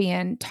ballots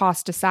being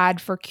tossed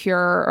aside for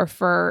cure or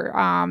for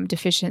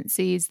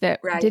deficiencies that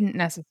didn't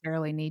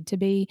necessarily need to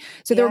be,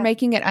 so they were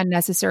making it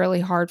unnecessarily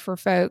hard for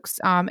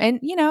folks, and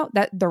you know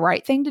that the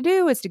right thing to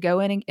do is to go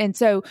in and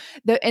so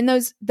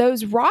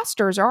those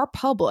rosters are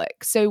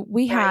public, so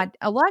we had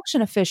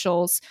election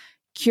officials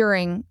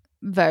curing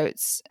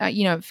votes,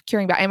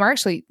 curing and we're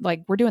actually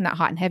we're doing that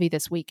hot and heavy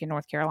this week in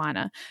North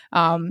Carolina,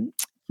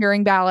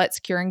 curing ballots,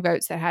 curing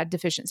votes that had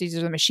deficiencies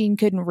or the machine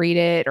couldn't read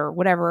it or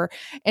whatever.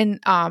 And,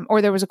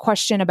 or there was a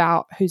question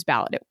about whose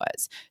ballot it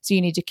was. So you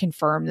need to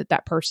confirm that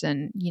that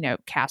person,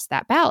 cast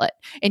that ballot.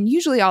 And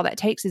usually all that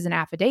takes is an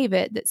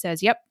affidavit that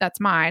says, yep, that's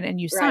mine. And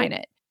you sign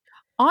it.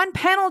 On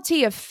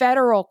penalty of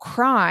federal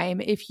crime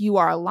if you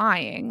are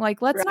lying.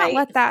 Let's not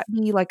let that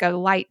be like a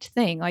light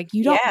thing.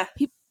 You don't,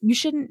 you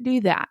shouldn't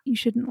do that. You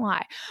shouldn't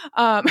lie.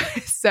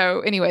 So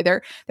anyway,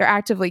 they're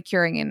actively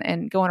curing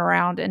and going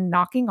around and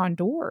knocking on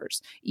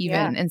doors,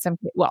 even in some,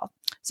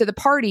 so the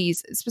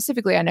parties,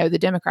 specifically, I know the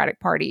Democratic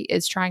Party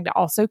is trying to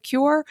also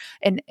cure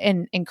and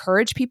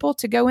encourage people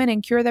to go in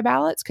and cure the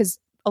ballots, because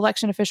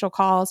election official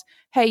calls,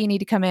 hey, you need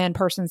to come in.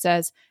 Person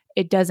says,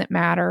 it doesn't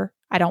matter.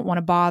 I don't want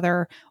to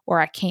bother, or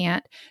I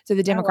can't. So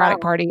the Democratic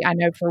Party, I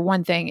know for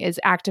one thing, is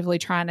actively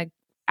trying to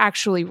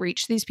actually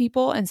reach these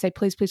people and say,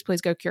 please, please,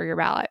 please go cure your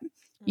ballot.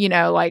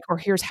 Or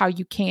here's how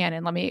you can,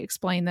 and let me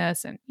explain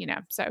this. And,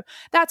 so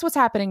that's what's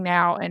happening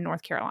now in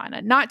North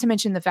Carolina, not to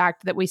mention the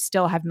fact that we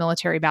still have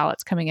military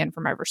ballots coming in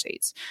from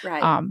overseas.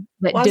 Right. I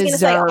was going to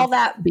say all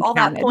that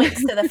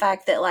points to the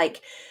fact that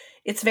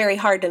it's very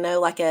hard to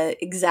know a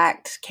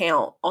exact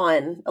count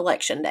on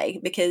election day,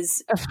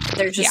 because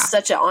there's just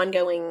such an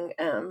ongoing,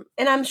 and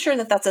I'm sure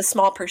that that's a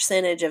small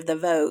percentage of the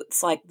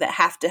votes that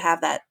have to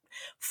have that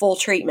full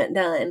treatment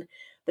done.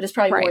 But it's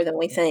probably more than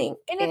we think.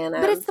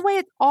 But it's the way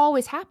it's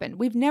always happened.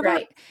 We've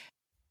never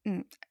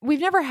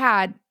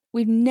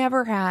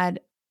had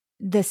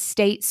the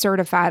state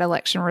certified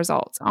election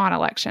results on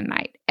election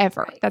night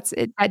ever.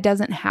 That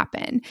doesn't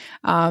happen.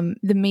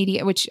 The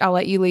media, which I'll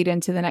let you lead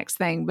into the next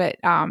thing, but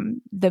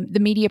the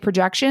media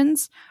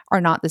projections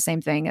are not the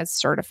same thing as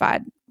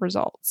certified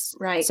results.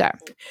 Right. So,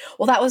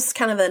 well, that was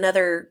kind of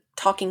another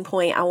talking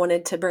point I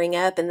wanted to bring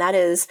up, and that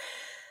is,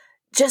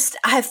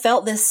 I have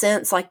felt this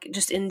sense,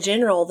 just in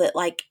general, that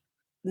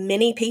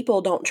many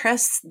people don't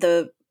trust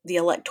the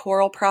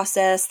electoral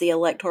process, the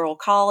electoral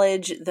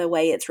college, the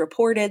way it's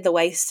reported, the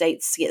way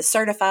states get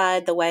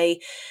certified, the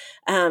way,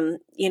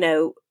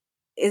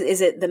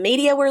 is it the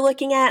media we're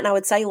looking at? And I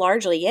would say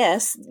largely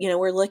yes.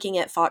 We're looking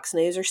at Fox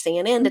News or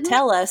CNN to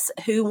tell us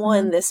who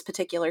won this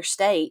particular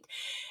state.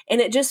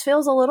 And it just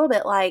feels a little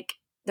bit like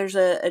there's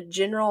a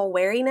general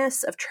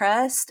wariness of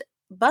trust,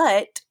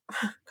 but,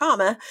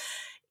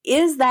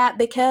 is that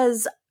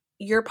because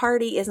your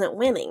party isn't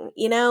winning?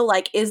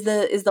 Is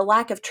the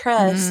lack of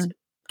trust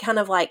kind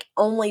of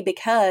only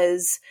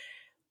because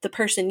the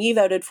person you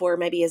voted for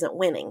maybe isn't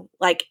winning?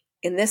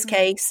 In this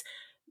case,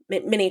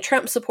 many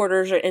Trump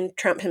supporters and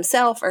Trump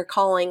himself are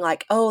calling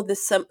oh,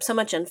 this so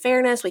much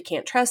unfairness. We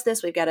can't trust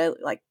this. We've got to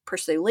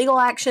pursue legal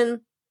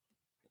action.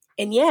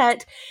 And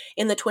yet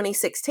in the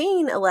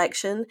 2016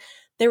 election,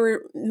 there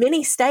were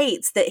many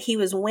states that he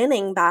was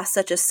winning by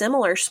such a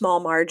similar small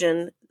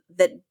margin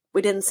that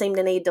we didn't seem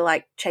to need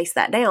to chase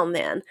that down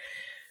then.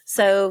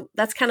 So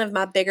that's kind of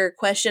my bigger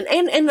question.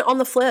 And on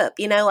the flip,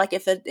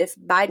 if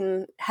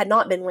Biden had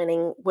not been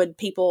winning, would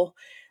people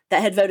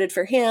that had voted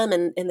for him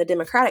and in the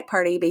Democratic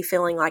Party be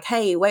feeling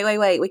hey,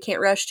 wait, we can't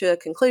rush to a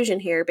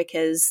conclusion here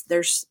because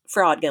there's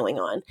fraud going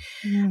on?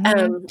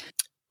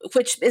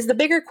 Which is the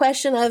bigger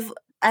question of,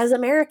 as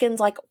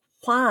Americans,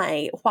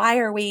 why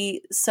are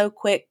we so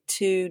quick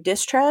to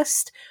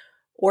distrust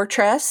or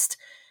trust?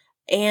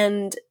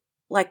 And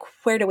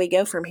where do we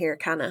go from here,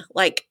 kind of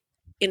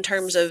in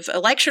terms of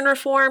election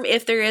reform,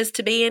 if there is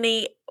to be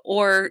any,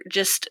 or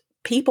just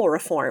people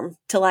reform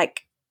to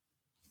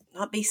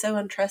not be so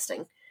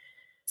untrusting?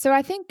 So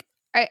I think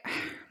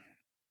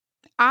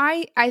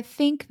I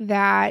think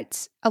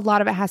that a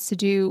lot of it has to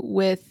do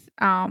with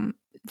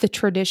the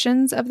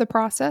traditions of the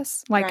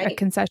process, a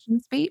concession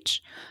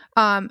speech.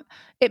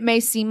 It may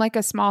seem like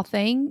a small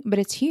thing, but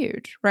it's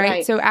huge,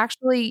 right? So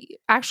actually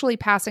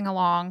passing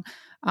along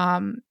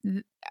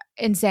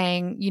and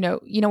saying, you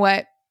know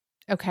what?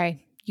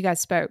 Okay, you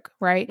guys spoke,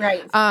 right?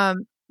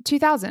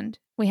 2000,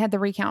 we had the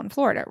recount in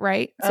Florida,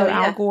 right? So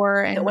Al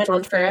Gore and went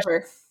on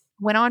forever.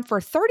 Went on for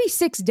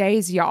 36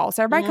 days, y'all.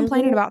 So everybody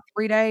complaining about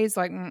 3 days,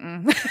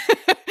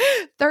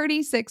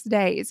 36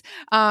 days.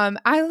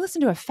 I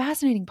listened to a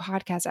fascinating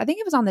podcast. I think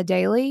it was on the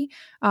Daily,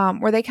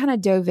 where they kind of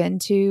dove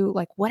into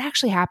like what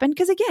actually happened.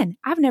 Cause again,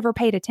 I've never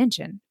paid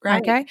attention.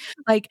 Right. Okay.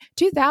 Like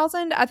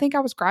 2000, I think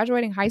I was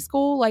graduating high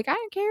school. Like I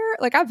didn't care.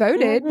 Like I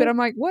voted, but I'm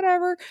like,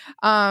 whatever.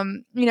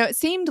 It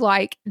seemed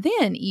like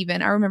then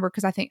even I remember,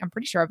 cause I'm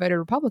pretty sure I voted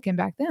Republican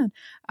back then.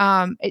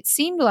 It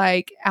seemed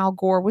like Al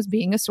Gore was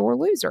being a sore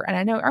loser.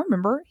 And I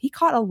remember he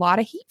caught a lot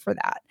of heat for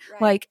that.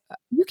 Right. Like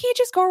you can't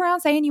just go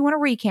around saying you want to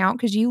recount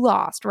because you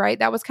lost, right?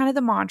 That was kind of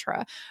the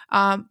mantra.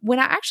 When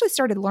I actually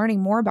started learning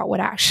more about what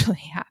actually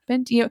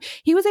happened,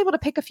 he was able to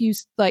pick a few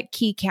like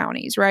key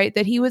counties, right?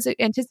 That he was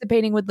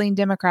anticipating would lean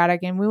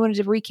Democratic, and we wanted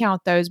to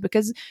recount those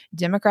because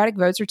Democratic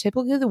votes are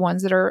typically the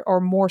ones that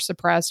are more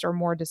suppressed or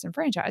more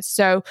disenfranchised.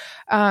 So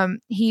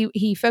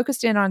he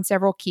focused in on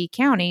several key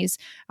counties,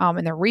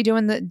 and they're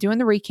doing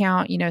the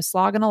recount,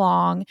 slogging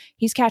along.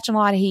 He's catching a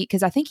lot of heat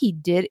because I think he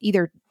did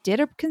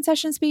a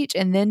concession speech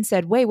and then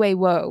said,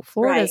 whoa,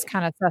 Florida's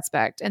kind of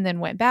suspect, and then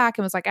went back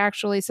and was like,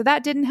 actually, so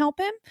that didn't help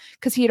him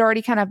because he had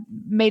already kind of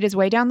made his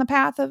way down the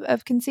path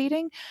of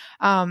conceding.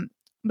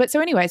 But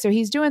so anyway, so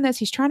he's doing this.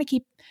 He's trying to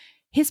keep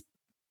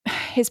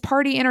his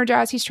party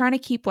energized. He's trying to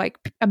keep like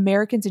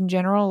Americans in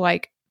general,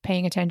 like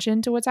paying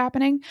attention to what's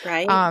happening.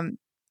 Right.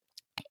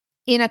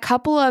 In a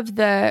couple of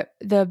the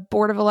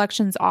Board of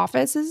Elections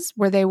offices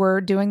where they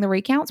were doing the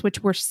recounts,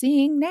 which we're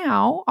seeing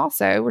now,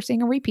 also we're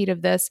seeing a repeat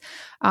of this.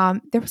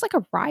 There was like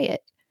a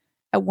riot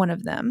at one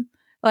of them.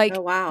 Like,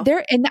 oh, wow.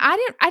 And I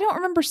don't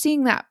remember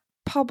seeing that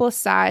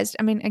publicized.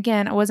 I mean,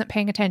 again, I wasn't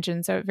paying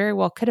attention, so it very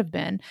well could have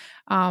been.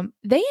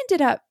 They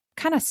ended up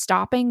kind of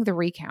stopping the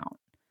recount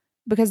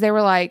because they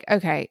were like,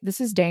 okay,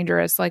 this is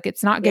dangerous. Like,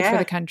 it's not good for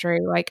the country.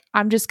 Like,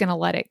 I'm just going to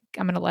let it,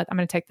 I'm going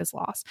to take this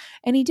loss.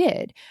 And he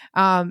did.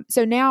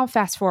 So now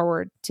fast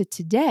forward to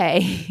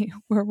today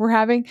where we're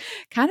having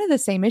kind of the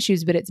same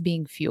issues, but it's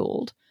being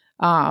fueled,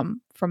 from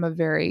a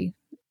very,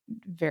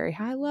 very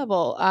high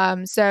level.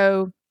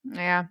 So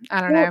yeah,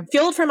 I don't know.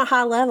 Fueled from a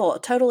high level.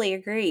 Totally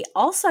agree.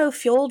 Also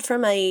fueled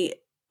from a,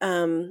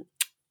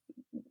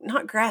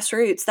 not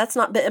grassroots. That's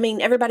not, but I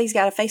mean, everybody's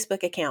got a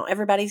Facebook account.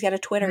 Everybody's got a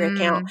Twitter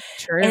account.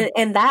 True.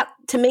 And that,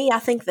 to me, I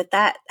think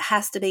that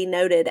has to be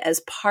noted as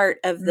part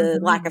of the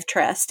lack of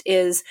trust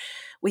is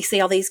we see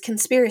all these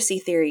conspiracy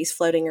theories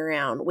floating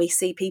around. We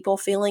see people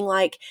feeling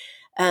like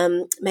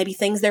maybe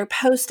things they're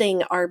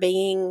posting are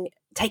being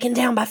taken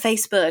down by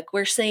Facebook.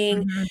 We're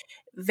seeing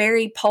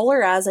very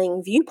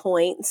polarizing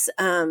viewpoints.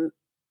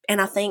 And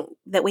I think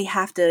that we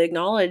have to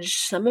acknowledge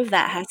some of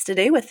that has to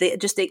do with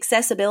just the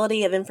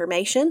accessibility of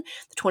information,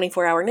 the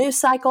 24-hour news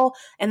cycle,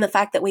 and the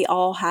fact that we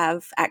all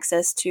have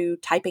access to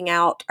typing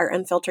out our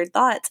unfiltered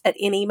thoughts at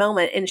any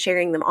moment and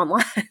sharing them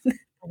online.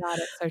 Oh God,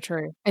 it's so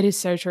true. It is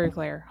so true,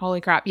 Claire. Holy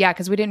crap. Yeah,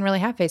 because we didn't really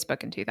have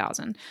Facebook in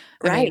 2000.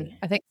 Right.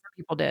 I think some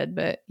people did,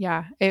 but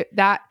yeah,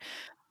 yeah.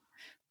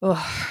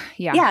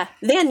 Yeah.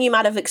 Then you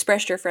might have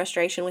expressed your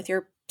frustration with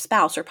your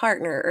spouse or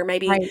partner, or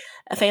maybe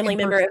a family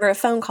member over a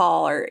phone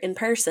call or in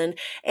person.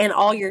 And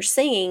all you're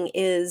seeing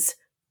is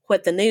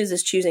what the news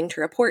is choosing to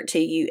report to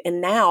you.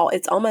 And now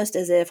it's almost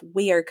as if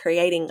we are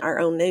creating our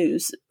own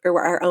news or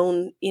our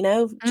own,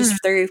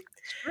 just through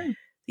the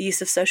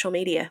use of social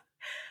media.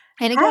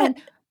 And again,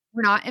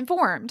 we're not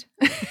informed.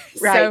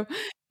 Right. So,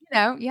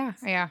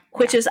 yeah.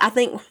 Which is, I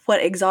think,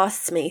 what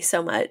exhausts me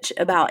so much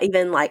about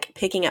even like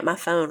picking up my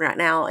phone right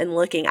now and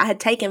looking. I had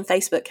taken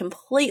Facebook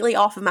completely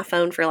off of my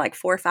phone for like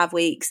 4 or 5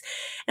 weeks.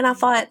 And I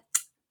thought,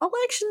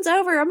 election's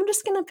over. I'm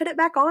just going to put it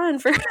back on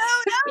for a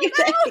few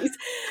days.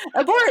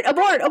 Abort.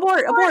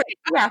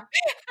 Yeah.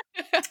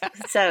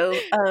 So,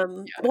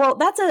 well,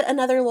 that's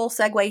another little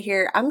segue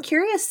here. I'm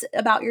curious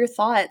about your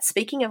thoughts.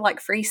 Speaking of like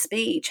free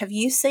speech, have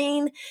you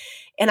seen,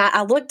 and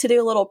I looked to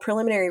do a little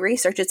preliminary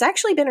research. It's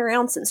actually been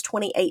around since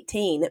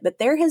 2018, but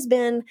there has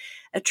been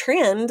a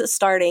trend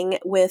starting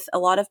with a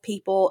lot of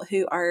people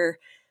who are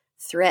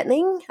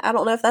threatening, I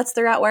don't know if that's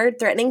the right word,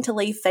 threatening to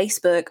leave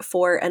Facebook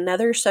for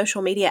another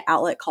social media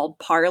outlet called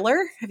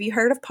Parler. Have you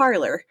heard of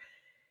Parler?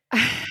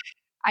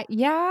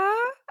 Yeah,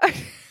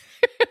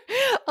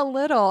 a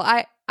little.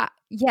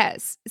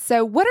 Yes.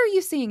 So what are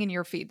you seeing in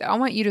your feed though? I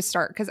want you to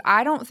start because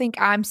I don't think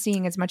I'm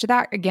seeing as much of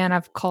that. Again,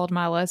 I've called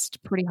my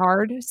list pretty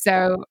hard.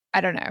 So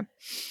I don't know.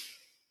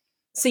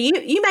 So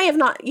you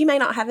may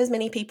not have as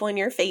many people in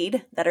your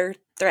feed that are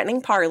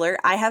threatening Parler.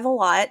 I have a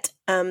lot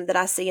that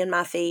I see in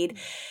my feed,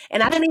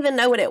 and I didn't even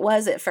know what it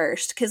was at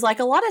first because like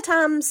a lot of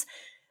times,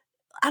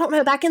 I don't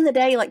know, back in the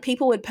day, like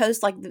people would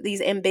post like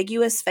these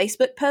ambiguous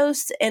Facebook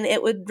posts, and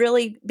it would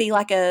really be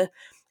like a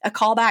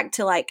callback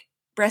to like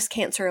breast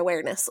cancer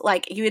awareness.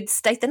 Like you would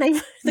state the name,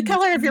 the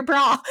color of your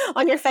bra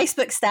on your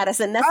Facebook status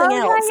and nothing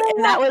else. Yeah.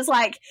 And that was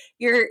like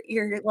your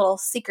little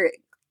secret,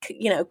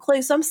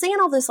 clue. So I'm seeing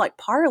all this like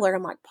Parler.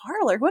 I'm like,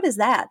 Parler, what is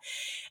that?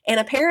 And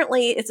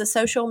apparently it's a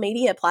social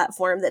media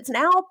platform that's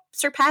now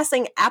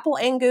surpassing Apple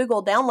and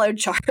Google download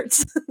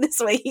charts this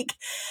week.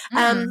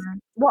 Well,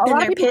 a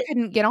lot of people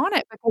couldn't get on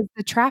it because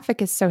the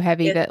traffic is so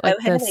heavy that like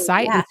the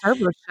site, the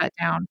servers shut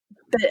down.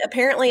 but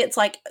apparently it's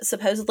like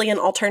supposedly an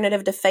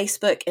alternative to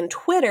Facebook and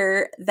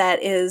Twitter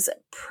that is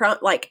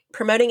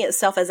promoting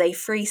itself as a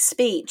free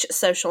speech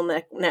social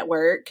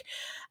network.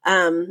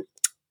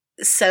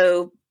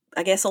 So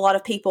I guess a lot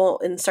of people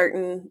in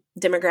certain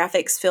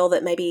demographics feel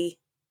that maybe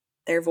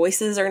their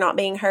voices are not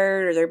being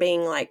heard, or they're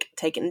being like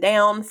taken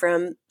down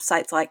from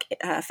sites like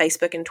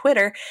Facebook and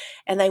Twitter,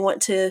 and they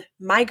want to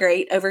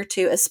migrate over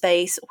to a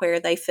space where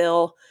they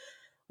feel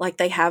like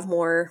they have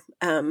more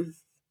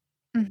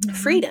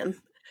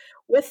freedom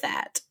with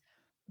that.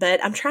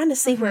 But I'm trying to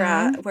see where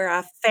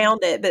I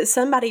found it, but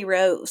somebody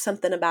wrote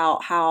something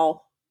about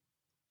how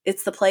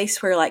it's the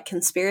place where like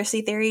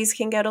conspiracy theories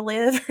can go to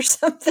live or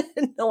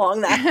something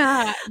along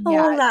that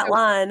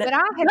line. But I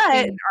have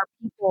seen our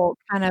people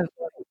kind of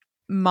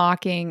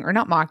mocking, or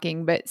not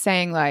mocking, but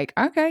saying like,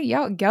 okay,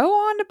 yeah, go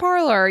on to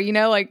Parler, you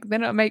know, like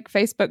then it'll make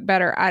Facebook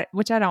better,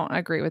 which I don't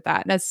agree with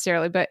that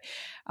necessarily, but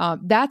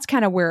that's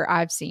kind of where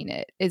I've seen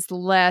it, is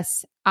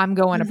less I'm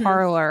going to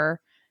Parler,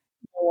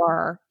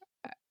 or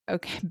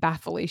okay, bye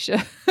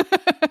Felicia.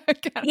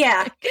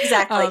 Yeah,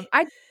 exactly.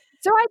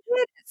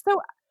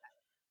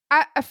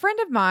 A friend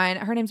of mine,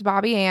 her name's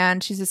Bobby Ann.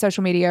 She's a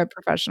social media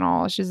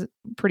professional. She's a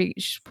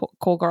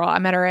cool girl. I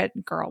met her at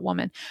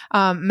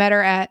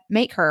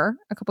Make Her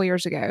a couple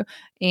years ago.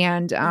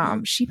 And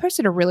she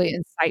posted a really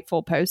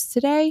insightful post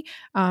today.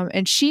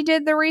 And she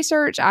did the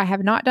research. I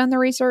have not done the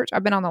research.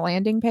 I've been on the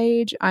landing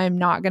page. I'm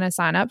not going to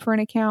sign up for an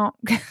account.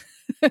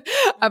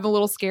 I'm a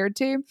little scared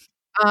to.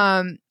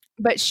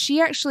 But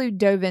she actually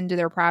dove into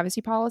their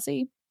privacy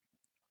policy.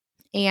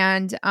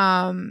 And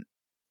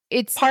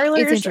it's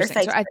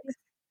interesting. So I think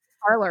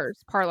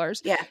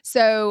Parlors. Yeah.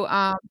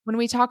 So when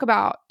we talk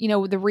about, you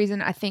know, the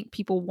reason I think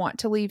people want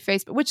to leave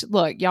Facebook, which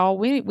look, y'all,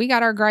 we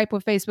got our gripe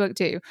with Facebook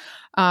too.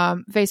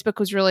 Facebook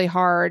was really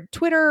hard.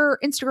 Twitter,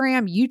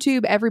 Instagram,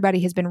 YouTube, everybody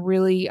has been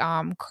really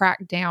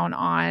cracked down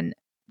on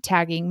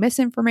tagging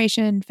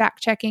misinformation,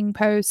 fact-checking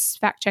posts,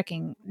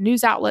 fact-checking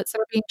news outlets that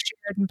are being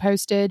shared and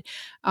posted.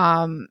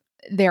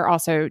 They're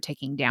also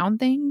taking down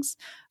things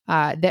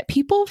that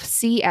people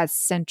see as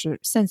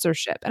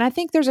censorship. And I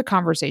think there's a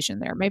conversation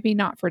there, maybe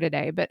not for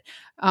today, but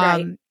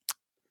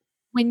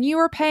when you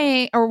are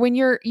paying, or when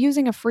you're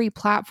using a free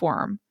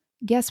platform,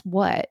 guess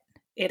what?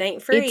 It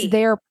ain't free. It's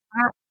their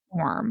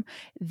platform.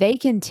 They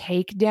can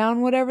take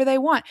down whatever they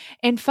want.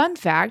 And fun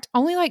fact,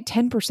 only like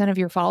 10% of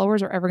your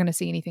followers are ever going to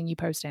see anything you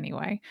post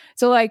anyway.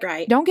 So like,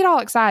 don't get all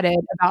excited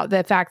about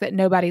the fact that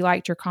nobody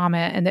liked your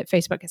comment and that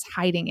Facebook is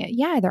hiding it.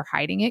 Yeah, they're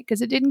hiding it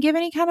because it didn't give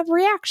any kind of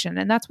reaction.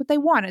 And that's what they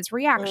want, is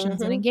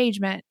reactions and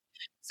engagement.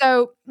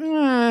 So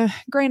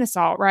grain of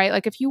salt, right?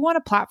 Like if you want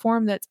a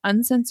platform that's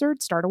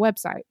uncensored, start a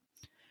website,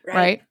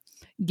 right?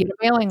 Get a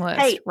mailing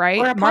list, right?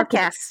 Or a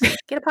podcast.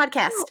 Get a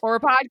podcast. Or a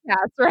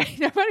podcast, right?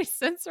 Nobody's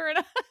censoring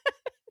us.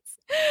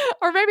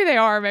 Or maybe they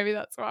are. Maybe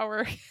that's why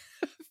we're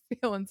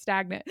feeling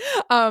stagnant.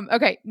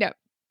 Okay, no.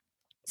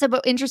 So,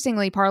 but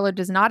interestingly, Parler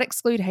does not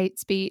exclude hate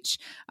speech.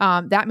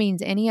 That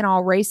means any and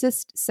all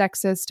racist,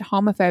 sexist,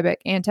 homophobic,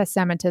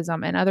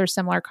 anti-Semitism, and other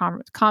similar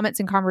comments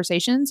and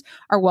conversations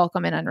are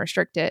welcome and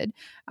unrestricted.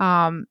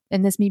 And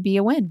this may be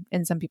a win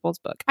in some people's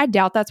book. I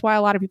doubt that's why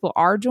a lot of people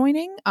are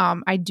joining.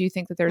 I do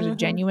think that there's a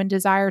genuine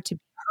desire to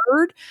be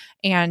heard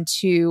and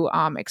to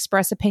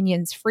express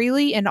opinions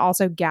freely, and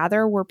also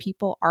gather where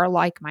people are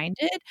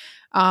like-minded.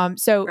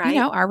 So, you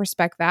know, I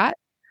respect that.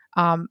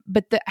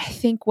 But I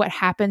think what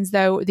happens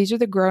though, these are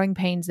the growing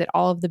pains that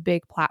all of the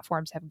big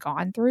platforms have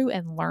gone through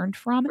and learned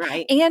from,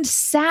 and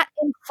sat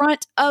in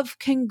front of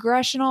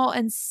congressional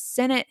and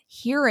Senate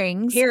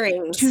hearings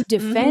to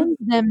defend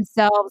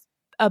themselves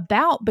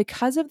about,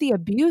 because of the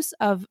abuse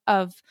of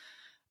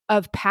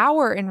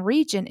power and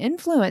reach and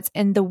influence,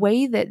 and the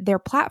way that their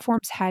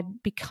platforms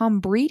had become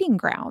breeding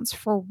grounds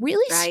for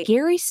really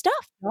scary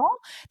stuff, y'all,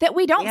 that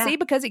we don't see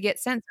because it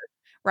gets censored.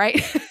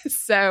 Right.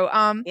 So,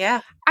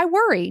 I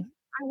worry.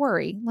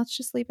 Let's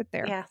just leave it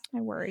there. Yeah.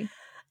 I worry.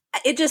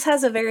 It just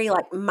has a very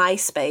like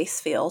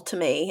MySpace feel to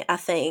me, I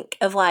think,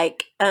 of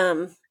like,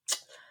 I'll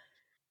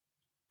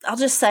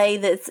just say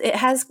that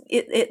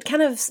it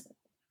kind of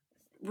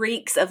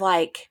reeks of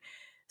like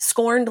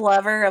scorned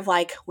lover, of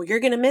like, well, you're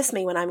going to miss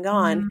me when I'm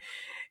gone.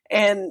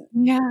 And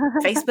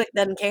Facebook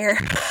doesn't care.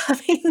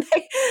 I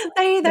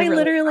mean, they really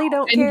literally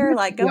don't care.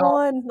 Like, go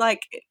on.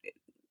 Like,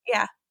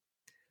 yeah.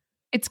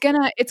 It's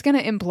gonna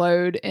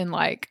implode in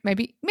like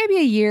maybe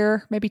a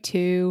year, maybe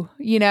two,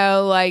 you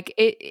know, like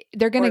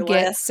they're gonna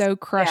get so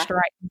crushed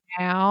right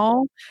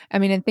now. I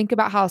mean, and think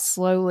about how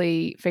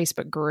slowly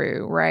Facebook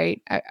grew,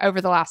 right?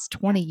 Over the last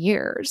 20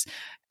 years. I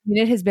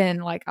mean, it has been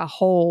like a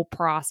whole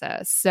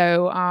process.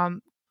 So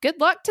good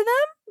luck to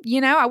them. You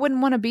know, I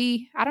wouldn't want to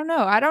be, I don't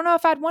know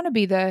if I'd want to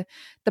be the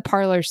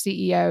Parler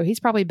CEO. He's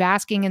probably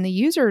basking in the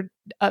user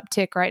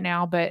uptick right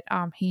now, but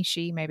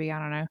she, maybe, I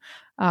don't know.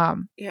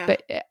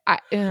 But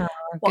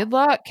good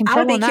luck.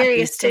 I would be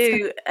curious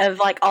too of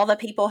like all the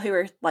people who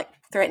are like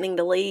threatening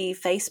to leave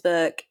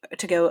Facebook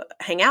to go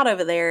hang out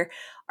over there.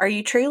 Are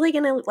you truly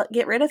going to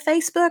get rid of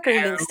Facebook, or are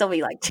you going to still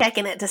be like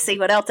checking it to see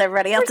what else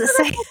everybody else is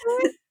saying?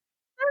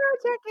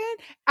 check in.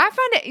 I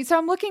find it, so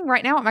I'm looking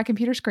right now at my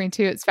computer screen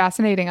too. It's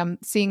fascinating. I'm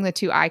seeing the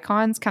two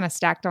icons kind of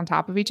stacked on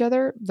top of each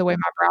other, the way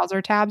my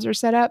browser tabs are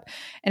set up.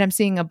 And I'm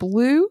seeing a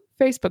blue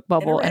Facebook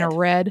bubble and a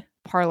red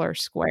Parler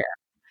Square.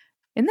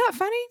 Isn't that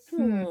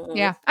funny?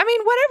 Yeah. I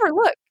mean, whatever.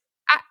 Look,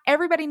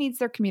 everybody needs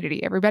their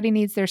community. Everybody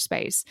needs their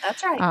space.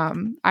 That's right.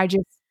 I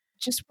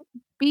just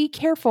be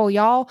careful,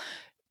 y'all.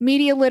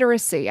 Media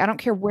literacy. I don't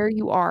care where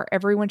you are.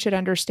 Everyone should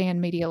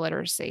understand media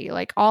literacy.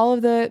 Like all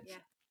of the,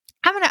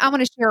 I'm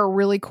gonna share a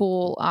really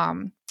cool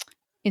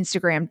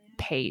Instagram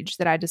page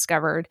that I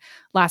discovered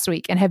last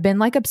week and have been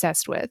like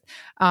obsessed with.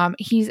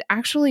 He's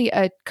actually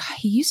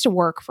he used to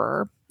work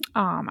for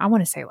I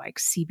want to say like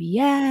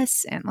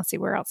CBS, and let's see,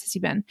 where else has he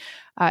been?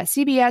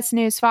 CBS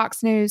News,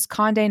 Fox News,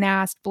 Condé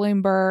Nast,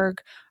 Bloomberg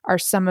are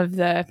some of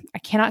the, I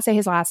cannot say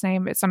his last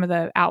name, but some of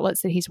the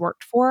outlets that he's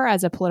worked for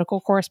as a political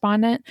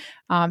correspondent.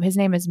 His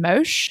name is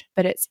Moshe,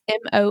 but it's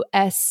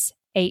Mosheh.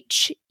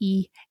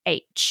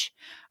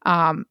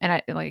 And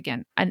I like,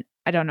 again,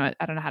 I don't know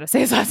how to say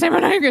his last name.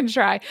 I'm not even going to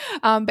try.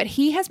 But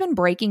he has been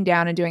breaking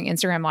down and doing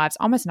Instagram lives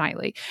almost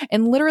nightly.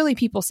 And literally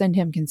people send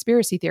him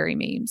conspiracy theory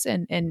memes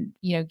and,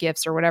 you know,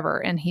 gifts or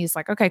whatever. And he's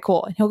like, okay,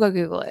 cool. And he'll go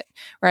Google it.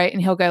 Right.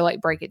 And he'll go like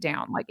break it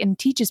down, like, and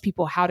teaches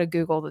people how to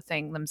Google the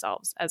thing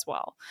themselves as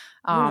well.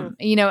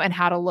 You know, and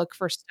how to look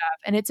for stuff.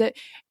 And it's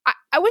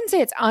I wouldn't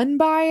say it's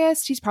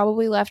unbiased. He's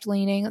probably left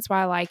leaning. That's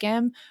why I like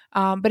him.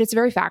 But it's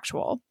very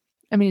factual.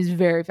 I mean, he's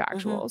very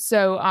factual.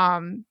 So,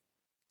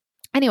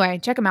 anyway,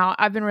 check him out.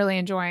 I've been really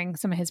enjoying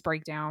some of his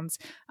breakdowns.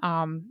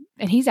 And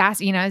he's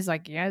asked, you know, he's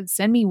like, yeah,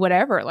 send me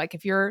whatever. Like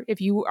if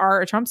you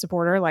are a Trump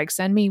supporter, like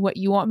send me what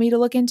you want me to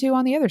look into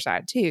on the other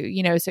side too,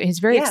 you know? So he's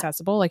very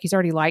accessible. Like he's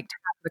already liked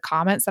the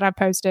comments that I've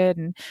posted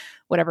and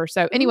whatever.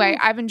 So anyway,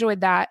 I've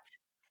enjoyed that.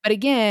 But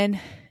again,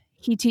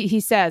 he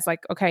says like,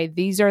 okay,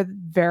 these are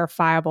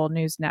verifiable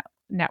news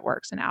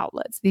networks and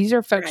outlets. These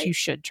are folks you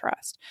should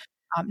trust.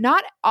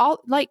 Not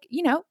all, like,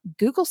 you know,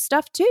 Google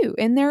stuff too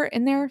in their,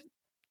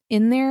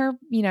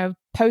 you know,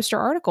 post or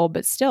article,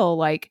 but still,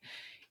 like,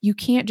 you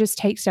can't just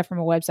take stuff from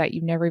a website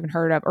you've never even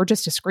heard of, or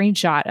just a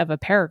screenshot of a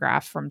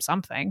paragraph from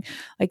something.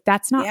 Like,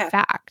 that's not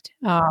fact.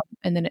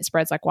 And then it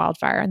spreads like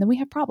wildfire. And then we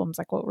have problems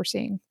like what we're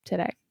seeing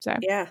today. So,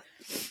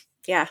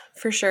 yeah,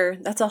 for sure.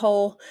 That's a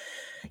whole,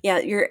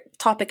 your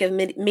topic of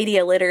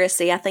media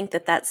literacy. I think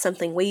that's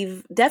something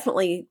we've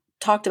definitely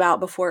talked about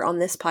before on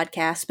this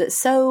podcast, but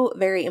so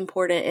very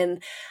important.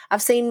 And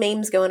I've seen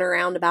memes going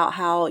around about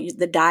how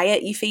the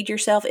diet you feed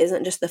yourself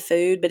isn't just the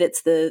food, but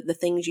it's the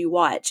things you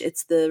watch.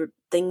 It's the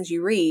things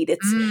you read.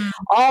 It's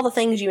all the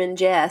things you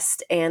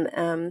ingest.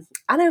 And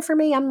I know for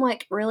me, I'm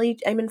like really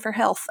aiming for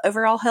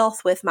overall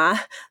health with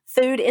my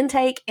food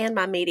intake and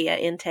my media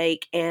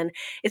intake. And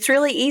it's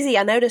really easy.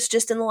 I noticed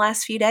just in the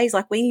last few days,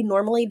 like we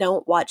normally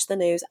don't watch the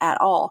news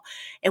at all.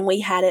 And we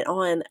had it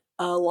on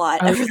a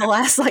lot over the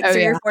last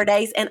 3 or 4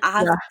 days. And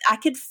I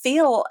could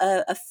feel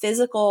a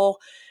physical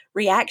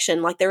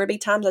reaction. Like there would be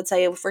times I'd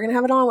say, if we're going to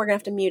have it on, we're going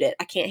to have to mute it.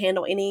 I can't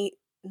handle any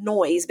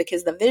noise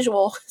because the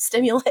visual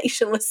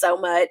stimulation was so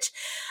much.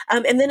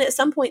 And then at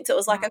some points it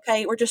was like,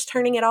 okay, we're just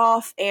turning it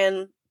off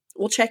and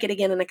we'll check it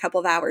again in a couple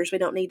of hours. We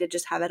don't need to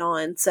just have it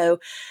on. So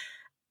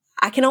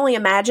I can only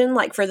imagine,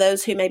 like for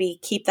those who maybe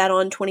keep that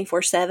on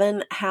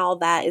 24/7, how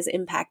that is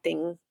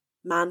impacting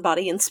mind,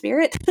 body, and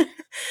spirit.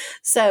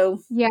 So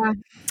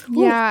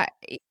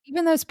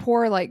even those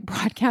poor like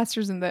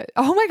broadcasters in the,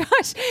 oh my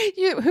gosh,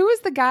 who was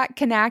the guy?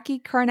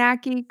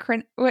 Karnacki,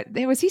 what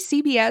was he,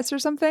 CBS or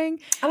something?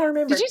 I don't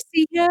remember. Did you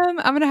see him?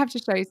 I'm gonna have to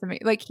show you something.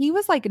 Like he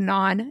was like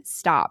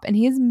non-stop, and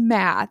his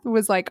math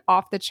was like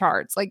off the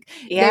charts. Like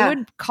they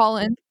would call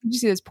in. Did you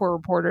see those poor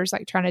reporters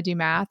like trying to do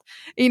math,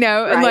 you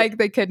know, and like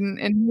they couldn't,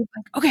 and he was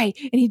like,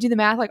 okay, and he'd do the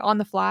math like on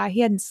the fly. He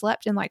hadn't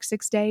slept in like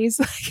 6 days.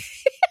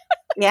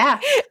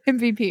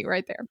 MVP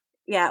right there.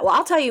 Yeah, well,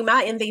 I'll tell you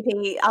my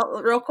MVP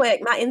real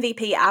quick. My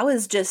MVP, I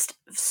was just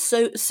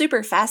so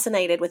super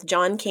fascinated with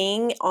John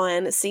King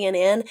on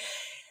CNN.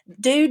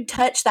 Dude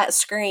touched that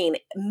screen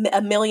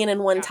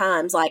 1,000,001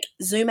 times, like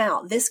zoom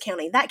out, this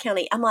county, that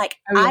county. I'm like,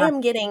 I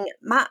am getting,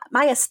 my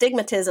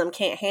astigmatism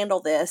can't handle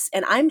this,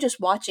 and I'm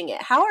just watching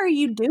it. How are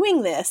you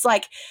doing this?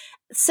 Like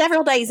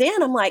several days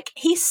in, I'm like,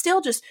 he's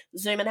still just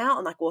zooming out.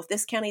 I'm like, well, if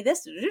this county,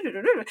 this,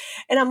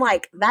 and I'm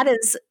like,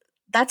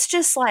 that's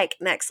just like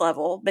next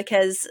level,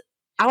 because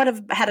I would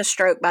have had a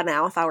stroke by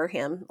now if I were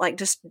him, like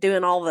just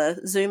doing all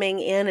the zooming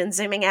in and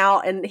zooming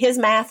out, and his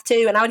math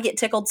too. And I would get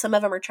tickled. Some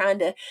of them are trying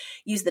to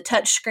use the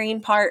touch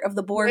screen part of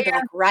the board to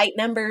like write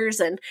numbers.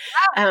 And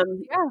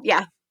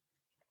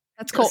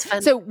that's cool.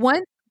 So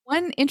one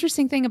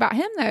interesting thing about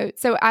him though,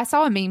 so I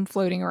saw a meme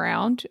floating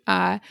around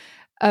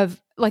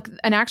of like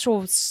an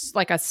actual,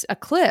 like a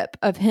clip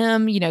of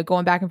him, you know,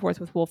 going back and forth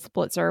with Wolf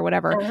Blitzer or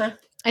whatever.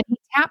 And he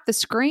tapped the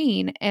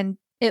screen, and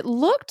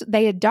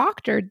they had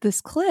doctored this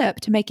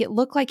clip to make it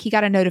look like he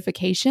got a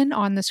notification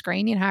on the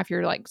screen. You know how if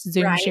you're like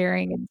Zoom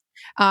sharing,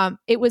 and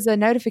it was a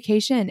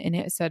notification and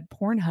it said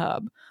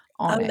Pornhub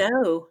on it. Oh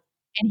no.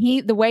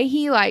 And the way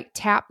he like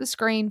tapped the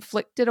screen,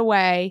 flicked it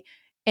away,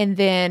 and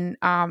then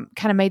kind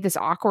of made this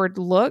awkward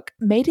look,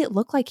 made it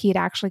look like he had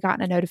actually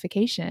gotten a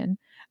notification.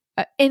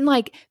 And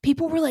like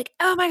people were like,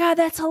 oh my God,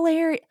 that's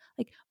hilarious.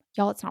 Like,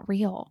 y'all, it's not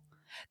real.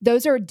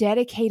 Those are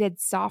dedicated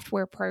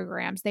software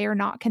programs. They are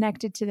not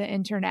connected to the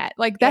internet.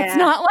 Like that's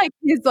not like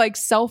his like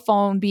cell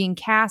phone being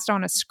cast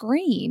on a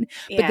screen,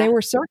 but they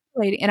were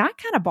circulating. And I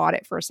kind of bought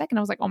it for a second.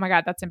 I was like, oh my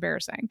God, that's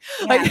embarrassing.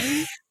 Yeah. Like,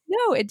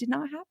 no, it did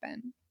not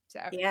happen. So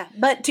yeah.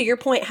 But to your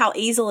point, how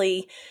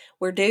easily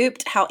we're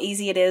duped, how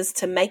easy it is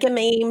to make a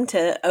meme,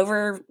 to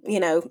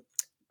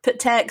put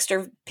text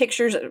or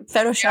pictures,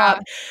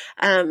 Photoshop.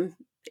 Yeah.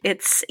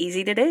 It's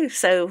easy to do.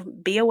 So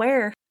be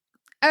aware.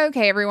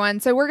 Okay, everyone.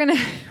 So we're gonna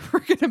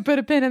put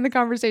a pin in the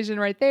conversation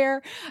right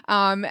there.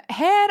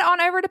 Head on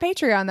over to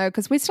Patreon though,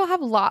 because we still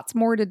have lots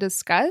more to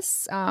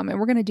discuss, and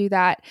we're gonna do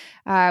that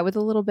with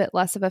a little bit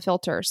less of a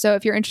filter. So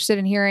if you're interested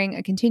in hearing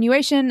a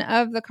continuation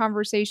of the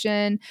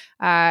conversation,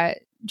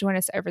 join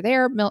us over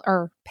there,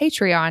 or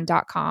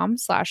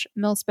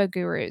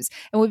patreon.com/MilspoGurus.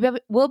 And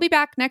we'll be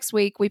back next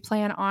week. We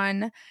plan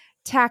on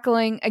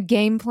tackling a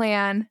game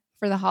plan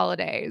for the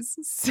holidays.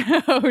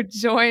 So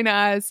join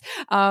us.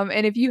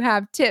 And if you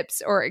have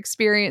tips or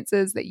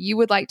experiences that you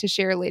would like to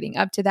share leading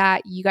up to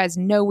that, you guys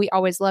know we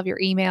always love your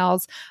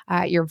emails,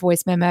 your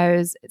voice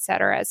memos,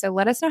 etc. So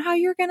let us know how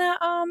you're gonna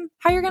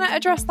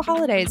address the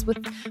holidays with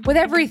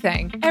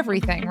everything,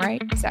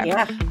 right? So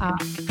yeah.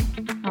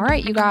 All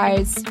right, you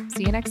guys.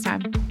 See you next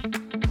time.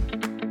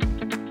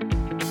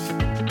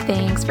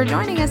 Thanks for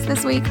joining us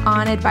this week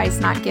on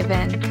Advice Not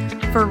Given.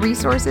 For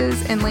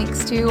resources and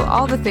links to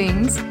all the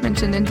things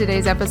mentioned in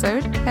today's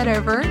episode, head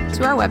over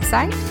to our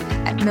website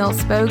at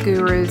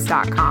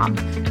milspogurus.com.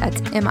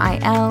 That's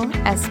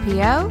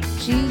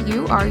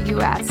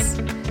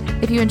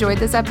MILSPOGURUS. If you enjoyed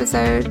this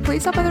episode,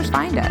 please help others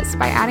find us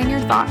by adding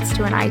your thoughts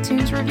to an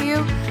iTunes review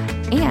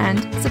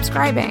and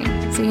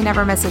subscribing so you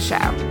never miss a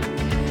show.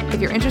 If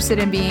you're interested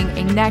in being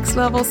a next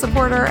level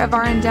supporter of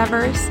our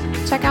endeavors,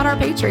 check out our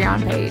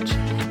Patreon page.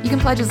 You can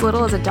pledge as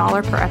little as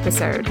 $1 per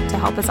episode to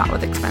help us out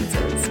with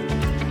expenses.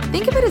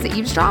 Think of it as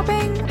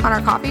eavesdropping on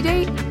our coffee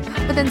date,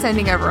 but then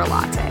sending over a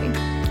latte.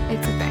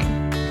 It's a thing.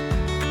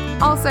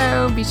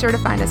 Also, be sure to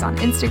find us on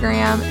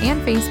Instagram and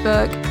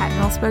Facebook at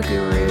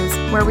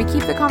MilspoGurus, where we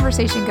keep the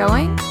conversation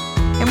going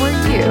and where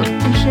you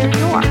can share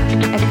your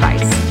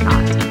advice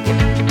not given.